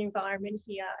 nurturing environment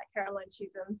here at Caroline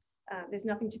Chisholm. There's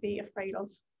nothing to be afraid of.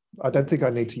 I don't think I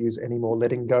need to use any more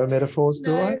letting go metaphors,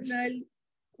 do I? No,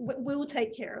 we'll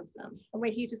take care of them, and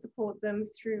we're here to support them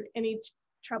through any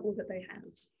troubles that they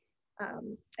have.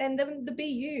 And then the Be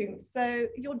You. So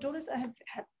your daughters have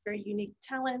very unique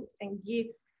talents and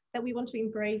gifts that we want to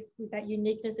embrace with that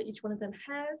uniqueness that each one of them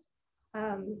has.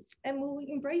 And we'll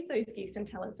embrace those gifts and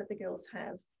talents that the girls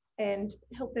have and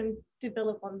help them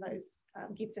develop on those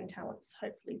gifts and talents,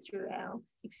 hopefully through our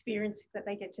experience that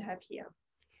they get to have here.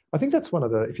 I think that's one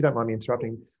of the, if you don't mind me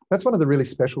interrupting, that's one of the really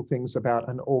special things about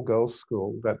an all-girls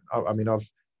school that, I mean,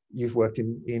 you've worked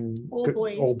in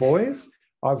all boys.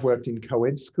 I've worked in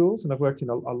co-ed schools, and I've worked in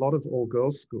a lot of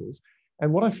all-girls schools.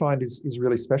 And what I find is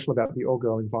really special about the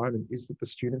all-girl environment is that the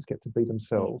students get to be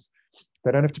themselves.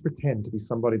 They don't have to pretend to be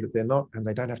somebody that they're not, and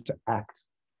they don't have to act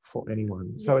for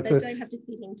anyone. Yeah, so they don't have to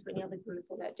fit into any other group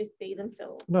or that, just be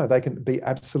themselves. No, they can be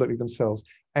absolutely themselves.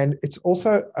 And it's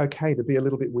also okay to be a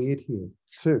little bit weird here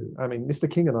too. I mean, Mr.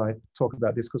 King and I talk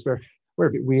about this because we're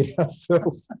a bit weird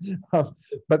ourselves.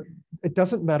 But it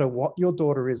doesn't matter what your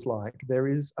daughter is like, there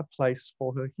is a place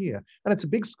for her here. And it's a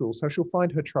big school, so she'll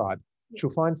find her tribe.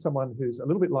 She'll find someone who's a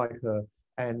little bit like her,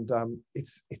 and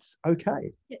it's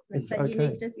okay. Yeah, it's that okay.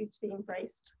 uniqueness is to be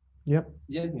embraced. Yep.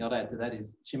 The other thing I'd add to that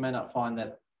is she may not find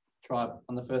that tribe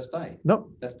on the first day.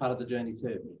 No. That's part of the journey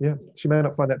too. Yeah, she may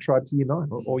not find that tribe to year 9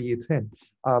 or year 10,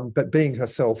 but being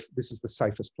herself, this is the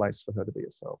safest place for her to be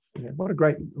herself. Yeah, what a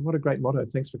great motto.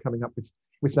 Thanks for coming up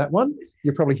with that one.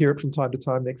 You'll probably hear it from time to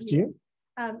time next year.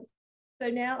 So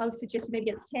now I would suggest you maybe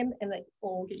get a pen and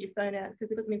or get your phone out, because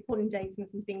we've got some important dates and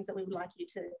some things that we would like you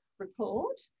to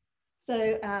record.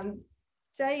 So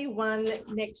day 1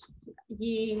 next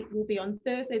year will be on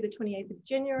Thursday, the 28th of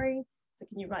January. So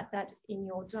can you write that in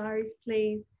your diaries,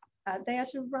 please? They are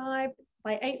to arrive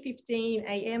by 8:15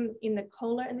 a.m. in the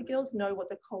Kohler, and the girls know what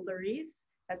the Kohler is.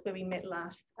 That's where we met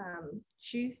last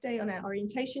Tuesday on our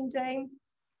orientation day.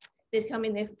 They come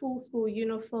in their full school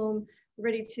uniform,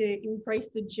 ready to embrace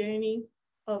the journey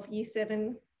of year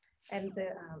 7. And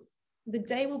the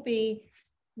day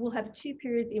we'll have 2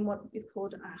 periods in what is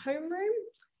called a homeroom.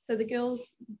 So the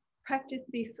girls practice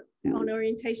this on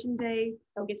orientation day.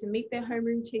 They'll get to meet their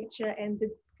homeroom teacher and the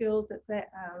girls that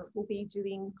will be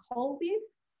doing Cole with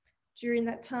during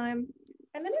that time.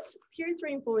 And then it's period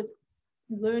 3 and 4 is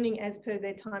learning as per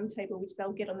their timetable, which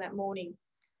they'll get on that morning.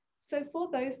 So for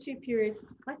those 2 periods,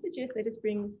 I suggest they just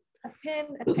bring a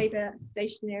pen, a paper,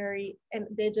 stationery, and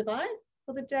their device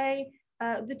for the day.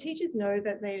 The teachers know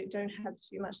that they don't have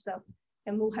too much stuff,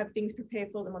 and we'll have things prepared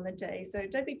for them on the day. So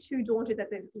don't be too daunted that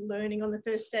there's learning on the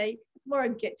first day. It's more a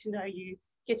get to know you,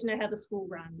 get to know how the school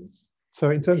runs. So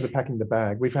in terms of packing the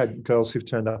bag, we've had girls who've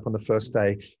turned up on the first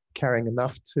day carrying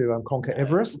enough to conquer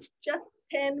Everest. Just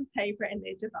pen, paper, and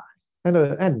their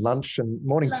device. And lunch and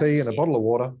morning tea and a bottle of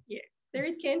water. Yeah, there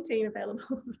is canteen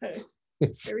available though.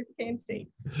 Yes. There is canteen.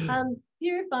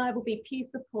 Period 5 will be peer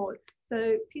support.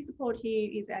 So peer support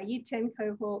here is our year 10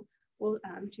 cohort. We'll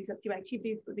choose a few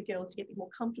activities for the girls to get more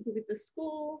comfortable with the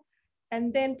school.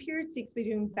 And then period 6, we're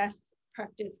doing BAS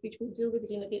practice, which we'll deal with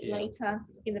again a bit later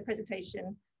in the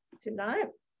presentation tonight.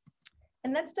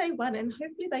 And that's day 1. And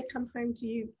hopefully they come home to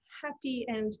you happy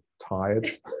and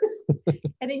tired.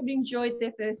 and have enjoyed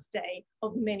their first day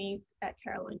of many at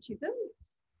Caroline Chisholm.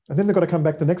 And then they've got to come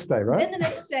back the next day, right? Then the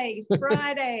next day,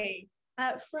 Friday.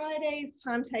 Friday's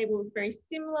timetable is very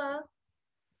similar.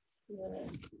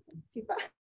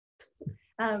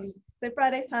 So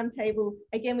Friday's timetable,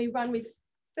 again, we run with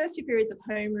first 2 periods of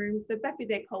homeroom. So back with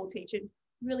their Cole teacher,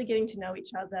 really getting to know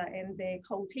each other and their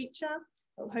Cole teacher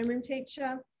or homeroom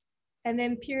teacher. And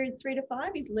then period 3 to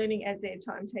 5 is learning as their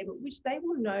timetable, which they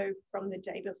will know from the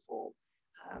day before.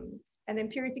 And then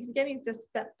period 6 again is just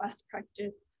that bus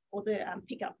practice or the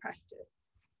pickup practice.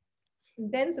 And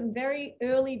then some very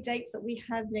early dates that we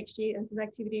have next year and some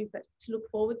activities that to look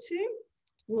forward to.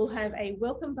 We'll have a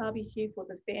welcome barbecue for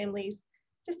the families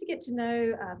just to get to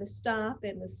know the staff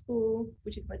and the school,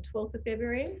 which is my 12th of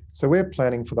February. So we're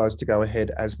planning for those to go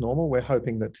ahead as normal. We're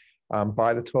hoping that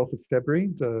by the 12th of February,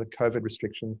 the COVID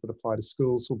restrictions that apply to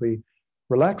schools will be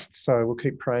relaxed. So we'll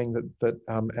keep praying that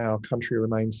our country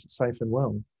remains safe and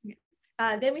well.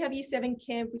 Yeah. Then we have Year 7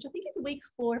 camp, which I think is week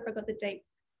 4, if I got the dates.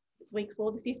 It's week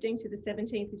 4, the 15th to the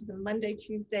 17th, which is a Monday,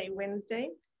 Tuesday, Wednesday.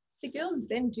 The girls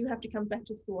then do have to come back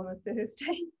to school on a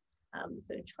Thursday.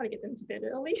 So try to get them to bed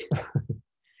early.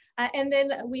 And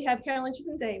then we have Caroline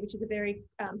Chisholm Day, which is a very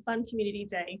fun community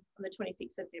day on the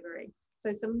 26th of February.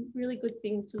 So some really good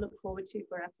things to look forward to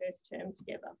for our first term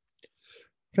together.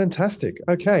 Fantastic.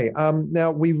 Okay.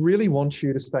 Now, we really want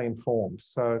you to stay informed.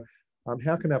 So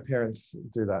how can our parents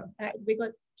do that? We've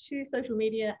got 2 social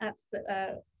media apps that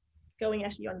are going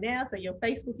actually on now. So your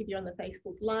Facebook, if you're on the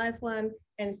Facebook Live one,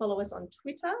 and follow us on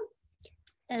Twitter.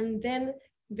 And then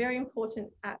very important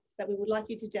app that we would like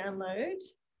you to download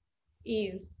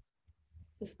is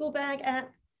the School Bag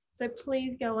app. So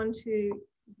please go onto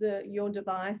your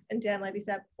device and download this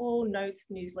app. All notes,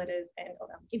 newsletters, and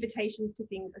invitations to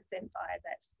things are sent via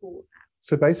that school app.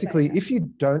 So basically, if you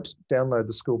don't download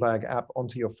the School Bag app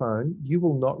onto your phone, you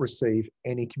will not receive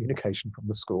any communication from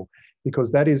the school,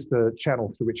 because that is the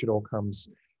channel through which it all comes.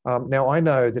 Now, I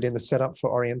know that in the setup for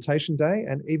Orientation Day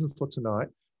and even for tonight,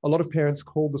 a lot of parents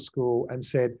called the school and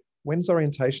said, when's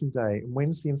Orientation Day? And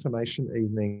when's the information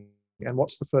evening? And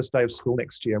what's the first day of school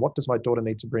next year? What does my daughter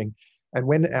need to bring? And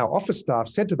when our office staff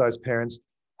said to those parents,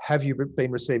 have you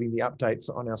been receiving the updates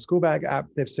on our School Bag app?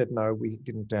 They've said, no, we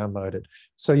didn't download it.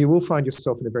 So you will find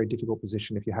yourself in a very difficult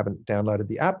position if you haven't downloaded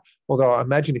the app. Although I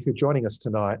imagine if you're joining us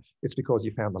tonight, it's because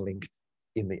you found the link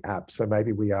in the app. So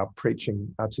maybe we are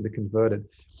preaching to the converted.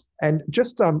 And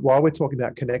just while we're talking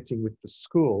about connecting with the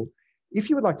school, if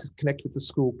you would like to connect with the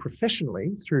school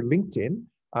professionally through LinkedIn,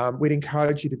 we'd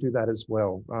encourage you to do that as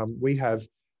well. We have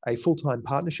a full-time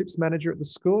partnerships manager at the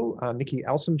school, Nikki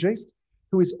Alsomgeest,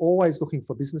 who is always looking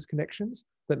for business connections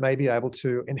that may be able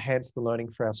to enhance the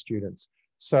learning for our students.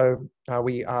 So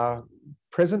we are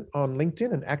present on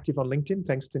LinkedIn and active on LinkedIn,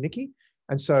 thanks to Nikki.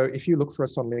 And so if you look for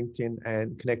us on LinkedIn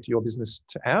and connect your business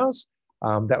to ours,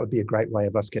 that would be a great way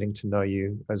of us getting to know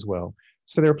you as well.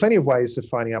 So there are plenty of ways of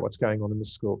finding out what's going on in the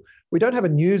school. We don't have a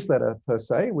newsletter per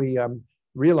se. We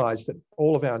realize that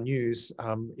all of our news,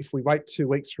 if we wait 2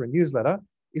 weeks for a newsletter,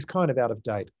 is kind of out of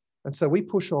date. And so we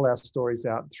push all our stories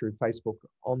out through Facebook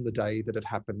on the day that it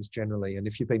happens generally. And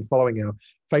if you've been following our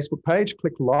Facebook page,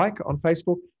 click like on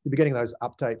Facebook, you'll be getting those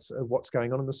updates of what's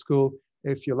going on in the school.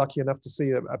 If you're lucky enough to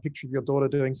see a picture of your daughter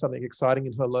doing something exciting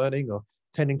in her learning, or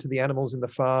tending to the animals in the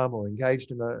farm, or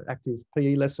engaged in an active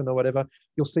PE lesson or whatever,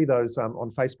 you'll see those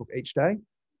on Facebook each day.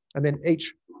 And then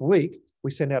each week,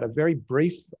 we send out a very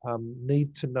brief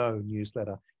need to know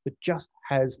newsletter that just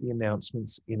has the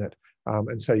announcements in it.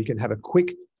 And so you can have a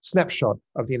quick snapshot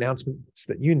of the announcements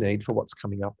that you need for what's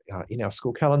coming up in our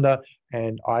school calendar,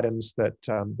 and items that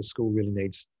the school really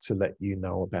needs to let you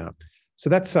know about. So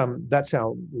that's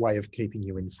our way of keeping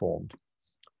you informed.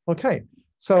 Okay,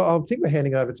 so I think we're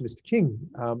handing over to Mr. King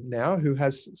now, who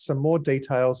has some more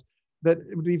details that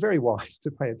it would be very wise to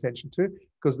pay attention to,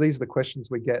 because these are the questions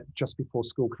we get just before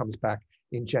school comes back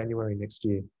in January next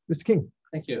year. Mr. King.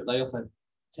 Thank you. They also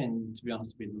tend, to be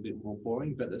honest, to be a little bit more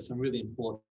boring, but there's some really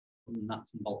important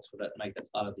nuts and bolts for that make that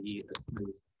start of the year as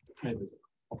smooth as it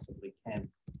possibly can.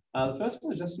 The first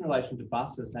one is just in relation to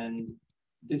buses, and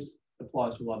this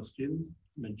applies to a lot of students.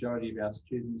 The majority of our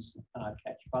students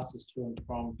catch buses to and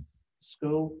from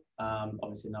school.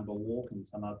 Obviously a number walk and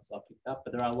some others are picked up,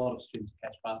 but there are a lot of students who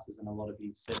catch buses, and a lot of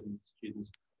Year 7 students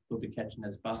will be catching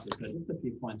those buses. So just a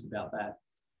few points about that.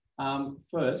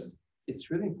 First,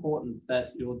 it's really important that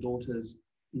your daughters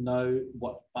know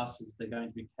what buses they're going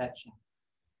to be catching.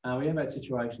 We have had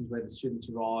situations where the students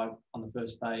arrive on the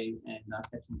first day and are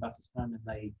catching buses home, and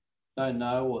they don't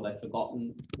know, or they've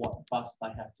forgotten what bus they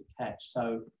have to catch.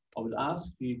 So I would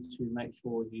ask you to make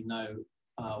sure you know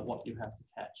what you have to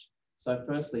catch. So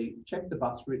firstly, check the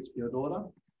bus routes for your daughter,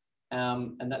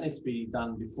 and that needs to be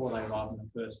done before they arrive on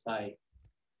the first day.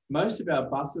 Most of our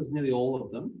buses, nearly all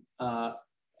of them, are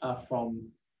from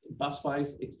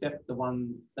busways, except the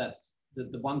one that's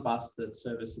the one bus that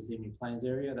services the Emu Plains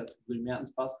area. That's the Blue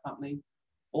Mountains Bus Company.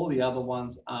 All the other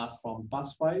ones are from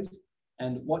busways.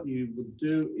 And what you would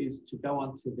do is to go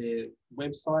onto their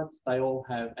websites. They all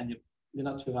have, and they're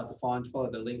not too hard to find.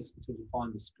 Follow the links until you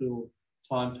find the school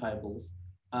timetables.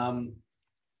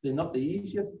 They're not the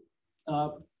easiest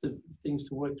things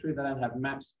to work through. They don't have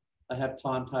maps. They have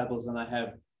timetables, and they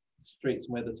have streets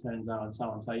and where the turns are and so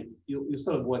on. So you'll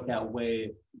sort of work out where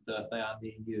they are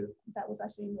near you. That was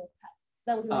actually more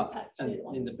That was in the pack and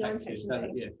too. in the pack too. So that,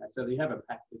 yeah, so you have a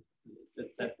pack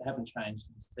that haven't changed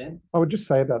since then. I would just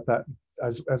say about that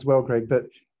as well, Greg, that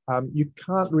you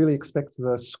can't really expect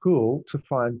the school to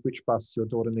find which bus your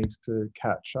daughter needs to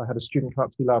catch. I had a student come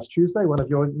up to me last Tuesday, one of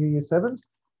your New Year 7s,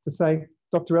 to say,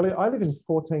 Dr. Elliott, I live in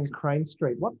 14 Crane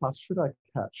Street. What bus should I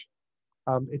catch?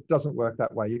 It doesn't work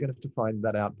that way. You're going to have to find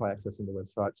that out by accessing the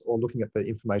websites or looking at the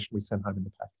information we send home in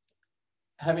the pack.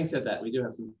 Having said that, we do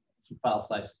have some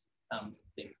fail-safe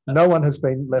things. No one has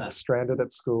been left stranded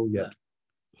at school yet.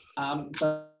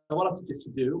 So what I suggest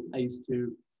you do is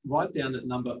to write down the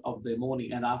number of the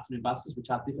morning and afternoon buses, which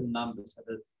are different numbers. So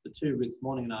the two routes,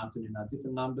 morning and afternoon, are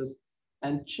different numbers.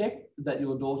 And check that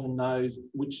your daughter knows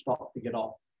which stop to get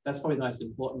off. That's probably the most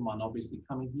important one. Obviously,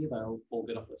 coming here, they'll all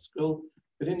get off at school.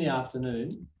 But in the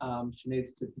afternoon, she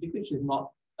needs to, particularly if she's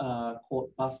not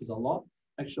caught buses a lot,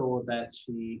 make sure that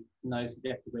she knows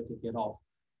exactly where to get off.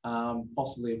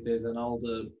 Possibly if there's an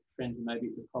older friend who may be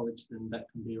at the college, then that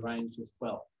can be arranged as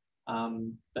well.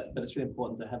 But it's really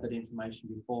important to have that information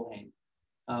beforehand.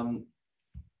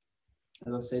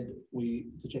 As I said,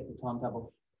 to check the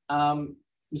timetable.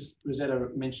 Ms. Rosetta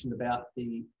mentioned about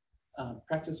the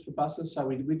practice for buses. So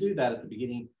we do that at the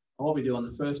beginning. And what we do on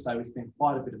the first day, we spend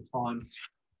quite a bit of time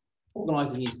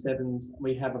organising Year 7s.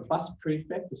 We have a bus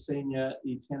prefect, the senior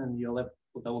Year 10 and Year 11,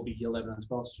 well, there will be Year 11 and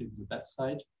 12 students at that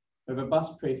stage. We have a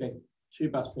bus prefect, 2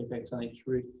 bus prefects on each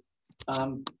route.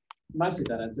 Mostly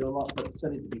they don't do a lot, but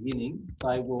certainly at the beginning,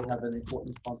 they will have an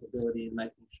important responsibility in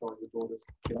making sure your daughters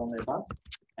get on their bus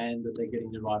and that they're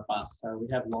getting the right bus. So we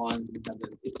have lines,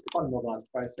 it's quite an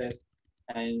organised process,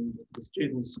 and the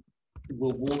students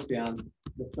will walk down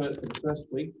for the first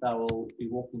week. They will be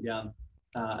walking down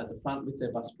at the front with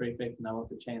their bus prefect, and they'll have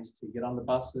the chance to get on the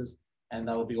buses, and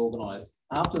they will be organised.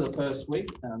 After the first week,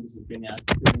 this has been our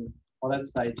experience, by that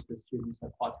stage, the students are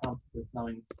quite comfortable with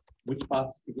knowing which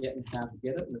bus to get and how to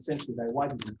get it. And essentially, they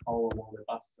wait in the cola while their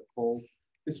buses are called.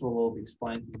 This will all be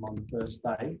explained to them on the first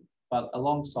day. But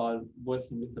alongside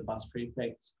working with the bus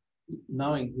prefects,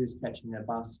 knowing who's catching their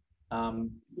bus,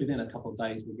 within a couple of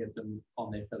days, we get them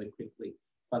on there fairly quickly.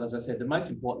 But as I said, the most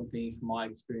important thing from my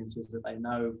experience is that they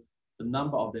know the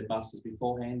number of their buses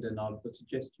beforehand. And I would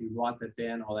suggest you write that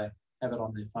down, or they have it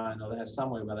on their phone, or they have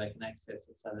somewhere where they can access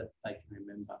it so that they can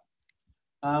remember.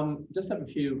 Just have a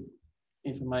few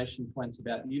information points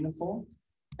about uniform.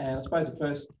 And I suppose the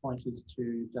first point is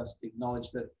to just acknowledge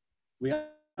that we are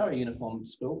a uniform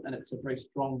school, and it's a very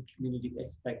strong community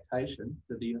expectation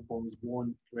that the uniform is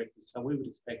worn correctly. So we would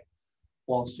expect,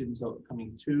 while students are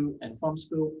coming to and from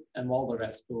school, and while they're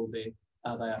at school, they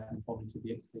are conforming to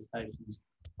the expectations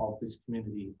of this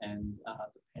community and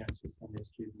the parents who send their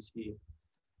students here.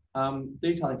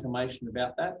 Detailed information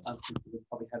about that, I think you'll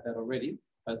probably have that already,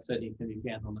 but certainly can be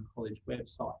found on the college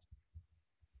website.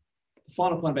 The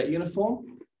final point about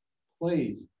uniform,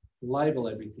 please label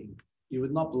everything. You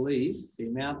would not believe the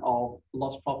amount of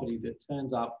lost property that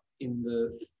turns up in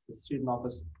the student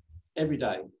office every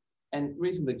day, and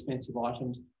reasonably expensive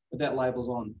items without labels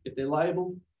on. If they're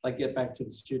labelled, they get back to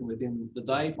the student within the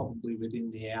day, probably within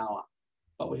the hour.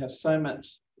 But we have so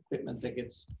much equipment that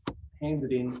gets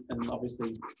handed in, and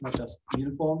obviously not just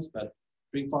uniforms, but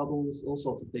drink bottles, all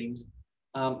sorts of things.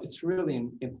 It's really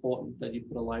important that you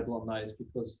put a label on those,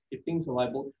 because if things are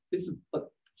labelled,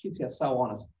 kids are so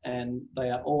honest, and they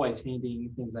are always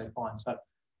handing things they find. So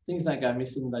things don't go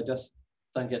missing, they just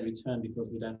don't get returned because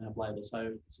we don't have labels.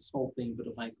 So it's a small thing, but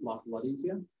it'll make life a lot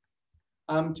easier.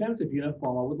 In terms of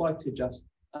uniform, I would like to just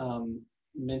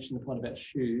mention the point about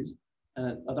shoes.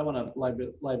 And I don't want to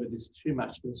labour this too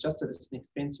much, but it's just that it's an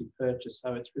expensive purchase.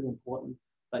 So it's really important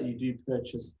that you do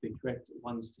purchase the correct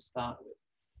ones to start with.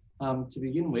 To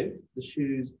begin with, the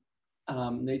shoes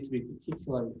need to be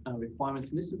particular requirements.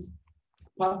 And this is,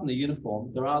 apart from the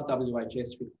uniform, there are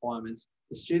WHS requirements.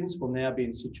 The students will now be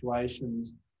in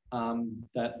situations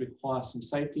that require some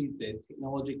safety, their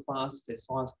technology class, their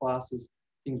science classes,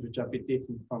 things which are a bit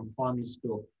different from primary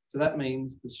school. So that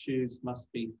means the shoes must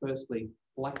be firstly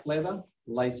black leather,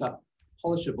 lace up,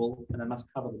 polishable, and they must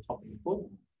cover the top of the foot.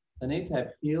 They need to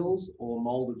have heels or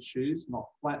moulded shoes, not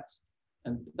flats,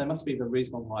 and they must be of a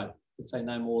reasonable height, let's say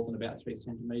no more than about 3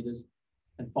 centimetres.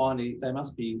 And finally, they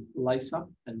must be lace up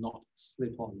and not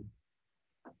slip on.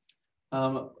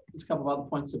 There's a couple of other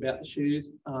points about the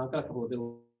shoes. I've got a couple of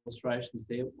illustrations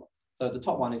there. So the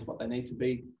top one is what they need to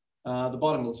be. The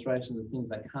bottom illustrations are things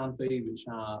they can't be, which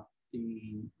are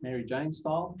the Mary Jane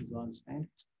style, as I understand,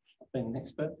 being an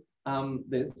expert.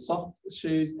 They're soft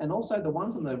shoes, and also the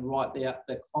ones on the right,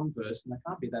 they're Converse, and they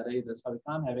can't be that either. So we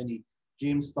can't have any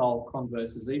gym style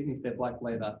Converses, even if they're black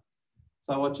leather.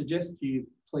 So I suggest you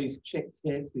please check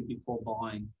carefully before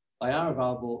buying. They are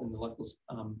available in the local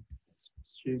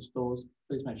shoe stores.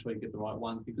 Please make sure you get the right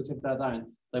ones, because if they don't,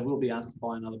 they will be asked to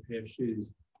buy another pair of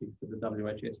shoes for the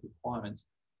WHS requirements.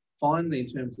 Finally, in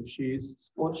terms of shoes,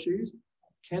 sports shoes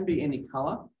can be any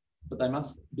colour, but they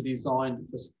must be designed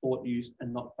for sport use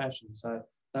and not fashion. So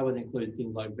that would include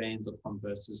things like Vans or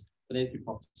Converses. They need to be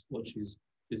proper sports shoes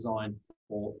designed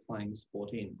for playing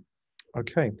sport in.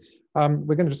 Okay,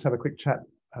 we're going to just have a quick chat,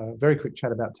 very quick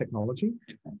chat about technology,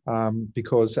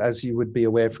 because as you would be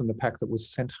aware from the pack that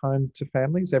was sent home to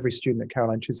families, every student at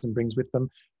Caroline Chisholm brings with them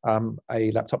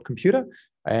a laptop computer,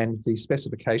 and the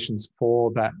specifications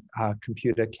for that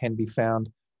computer can be found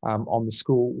on the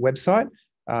school website.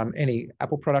 Any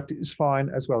Apple product is fine,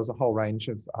 as well as a whole range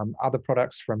of other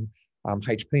products from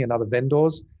HP and other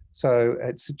vendors. So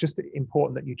it's just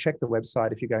important that you check the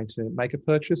website if you're going to make a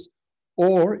purchase,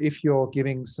 or if you're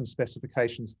giving some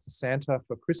specifications to Santa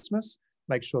for Christmas,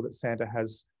 make sure that Santa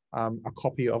has a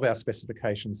copy of our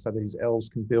specifications so that his elves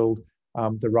can build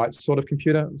the right sort of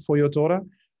computer for your daughter.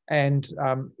 And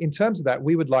in terms of that,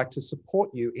 we would like to support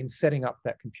you in setting up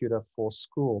that computer for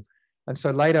school. And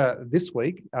so later this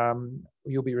week,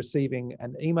 you'll be receiving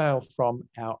an email from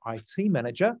our IT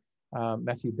manager,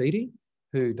 Matthew Beattie,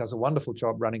 who does a wonderful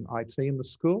job running IT in the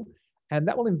school. And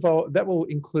that will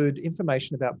include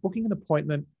information about booking an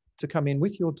appointment to come in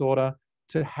with your daughter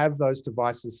to have those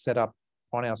devices set up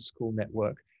on our school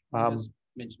network. As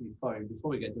mentioned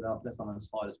before we get to that, that's on the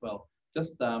slide as well.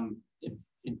 Just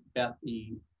about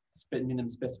the minimum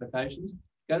specifications,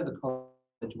 go to the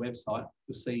college website,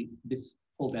 you'll see this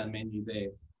pull-down menu there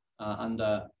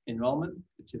under enrolment,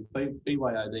 which is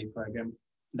BYOD program.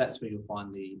 That's where you'll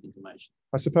find the information.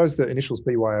 I suppose the initials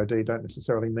BYOD don't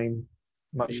necessarily mean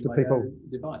much to people.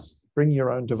 Device. Bring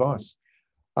your own device.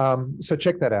 So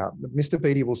check that out. Mr.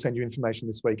 Beattie will send you information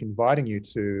this week inviting you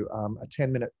to a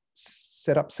 10-minute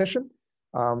setup session.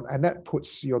 And that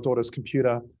puts your daughter's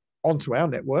computer onto our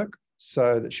network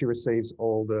so that she receives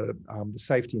all the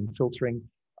safety and filtering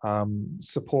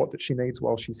support that she needs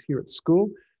while she's here at school.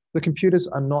 The computers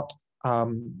are not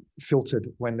filtered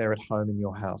when they're at home in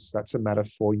your house. That's a matter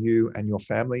for you and your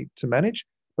family to manage.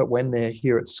 But when they're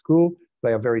here at school,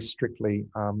 they are very strictly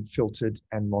filtered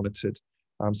and monitored.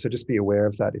 So just be aware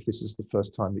of that if this is the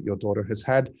first time that your daughter has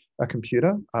had a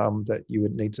computer, that you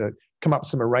would need to come up with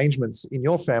some arrangements in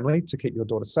your family to keep your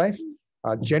daughter safe.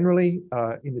 Generally,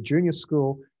 in the junior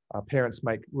school, parents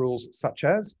make rules such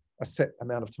as a set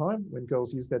amount of time when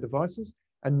girls use their devices,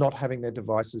 and not having their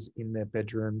devices in their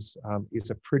bedrooms is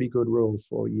a pretty good rule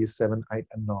for year 7, 8,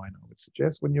 and 9, I would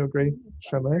suggest. Wouldn't you agree,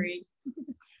 Charmaine?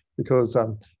 Because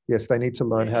yes, they need to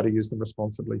learn how to use them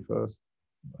responsibly first,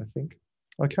 I think.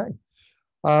 Okay.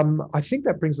 I think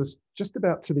that brings us just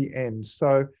about to the end.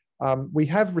 So we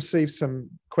have received some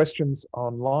questions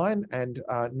online, and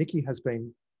Nikki has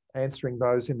been answering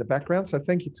those in the background. So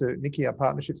thank you to Nikki, our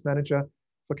partnerships manager,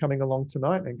 for coming along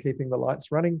tonight and keeping the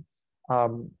lights running.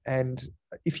 And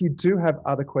if you do have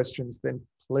other questions, then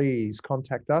please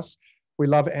contact us. We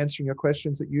love answering your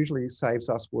questions. It usually saves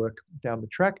us work down the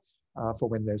track for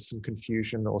when there's some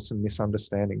confusion or some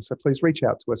misunderstanding. So please reach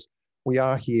out to us. We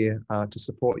are here to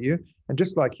support you. And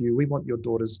just like you, we want your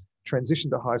daughter's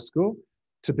transition to high school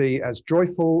to be as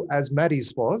joyful as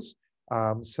Maddie's was,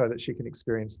 so that she can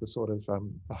experience the sort of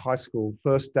the high school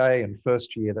first day and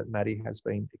first year that Maddie has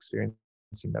been experiencing.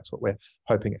 That's what we're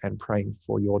hoping and praying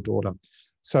for your daughter.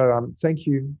 So thank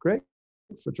you, Greg,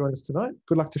 for joining us tonight.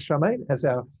 Good luck to Charmaine as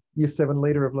our Year 7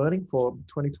 Leader of Learning for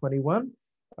 2021.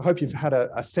 I hope you've had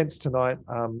a sense tonight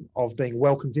of being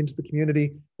welcomed into the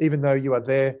community, even though you are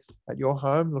there at your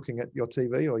home looking at your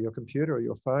TV or your computer or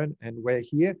your phone, and we're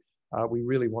here. We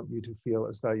really want you to feel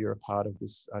as though you're a part of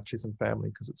this Chisholm family,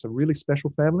 because it's a really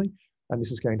special family, and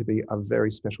this is going to be a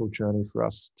very special journey for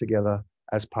us together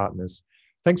as partners.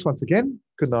 Thanks once again.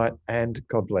 Good night and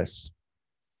God bless.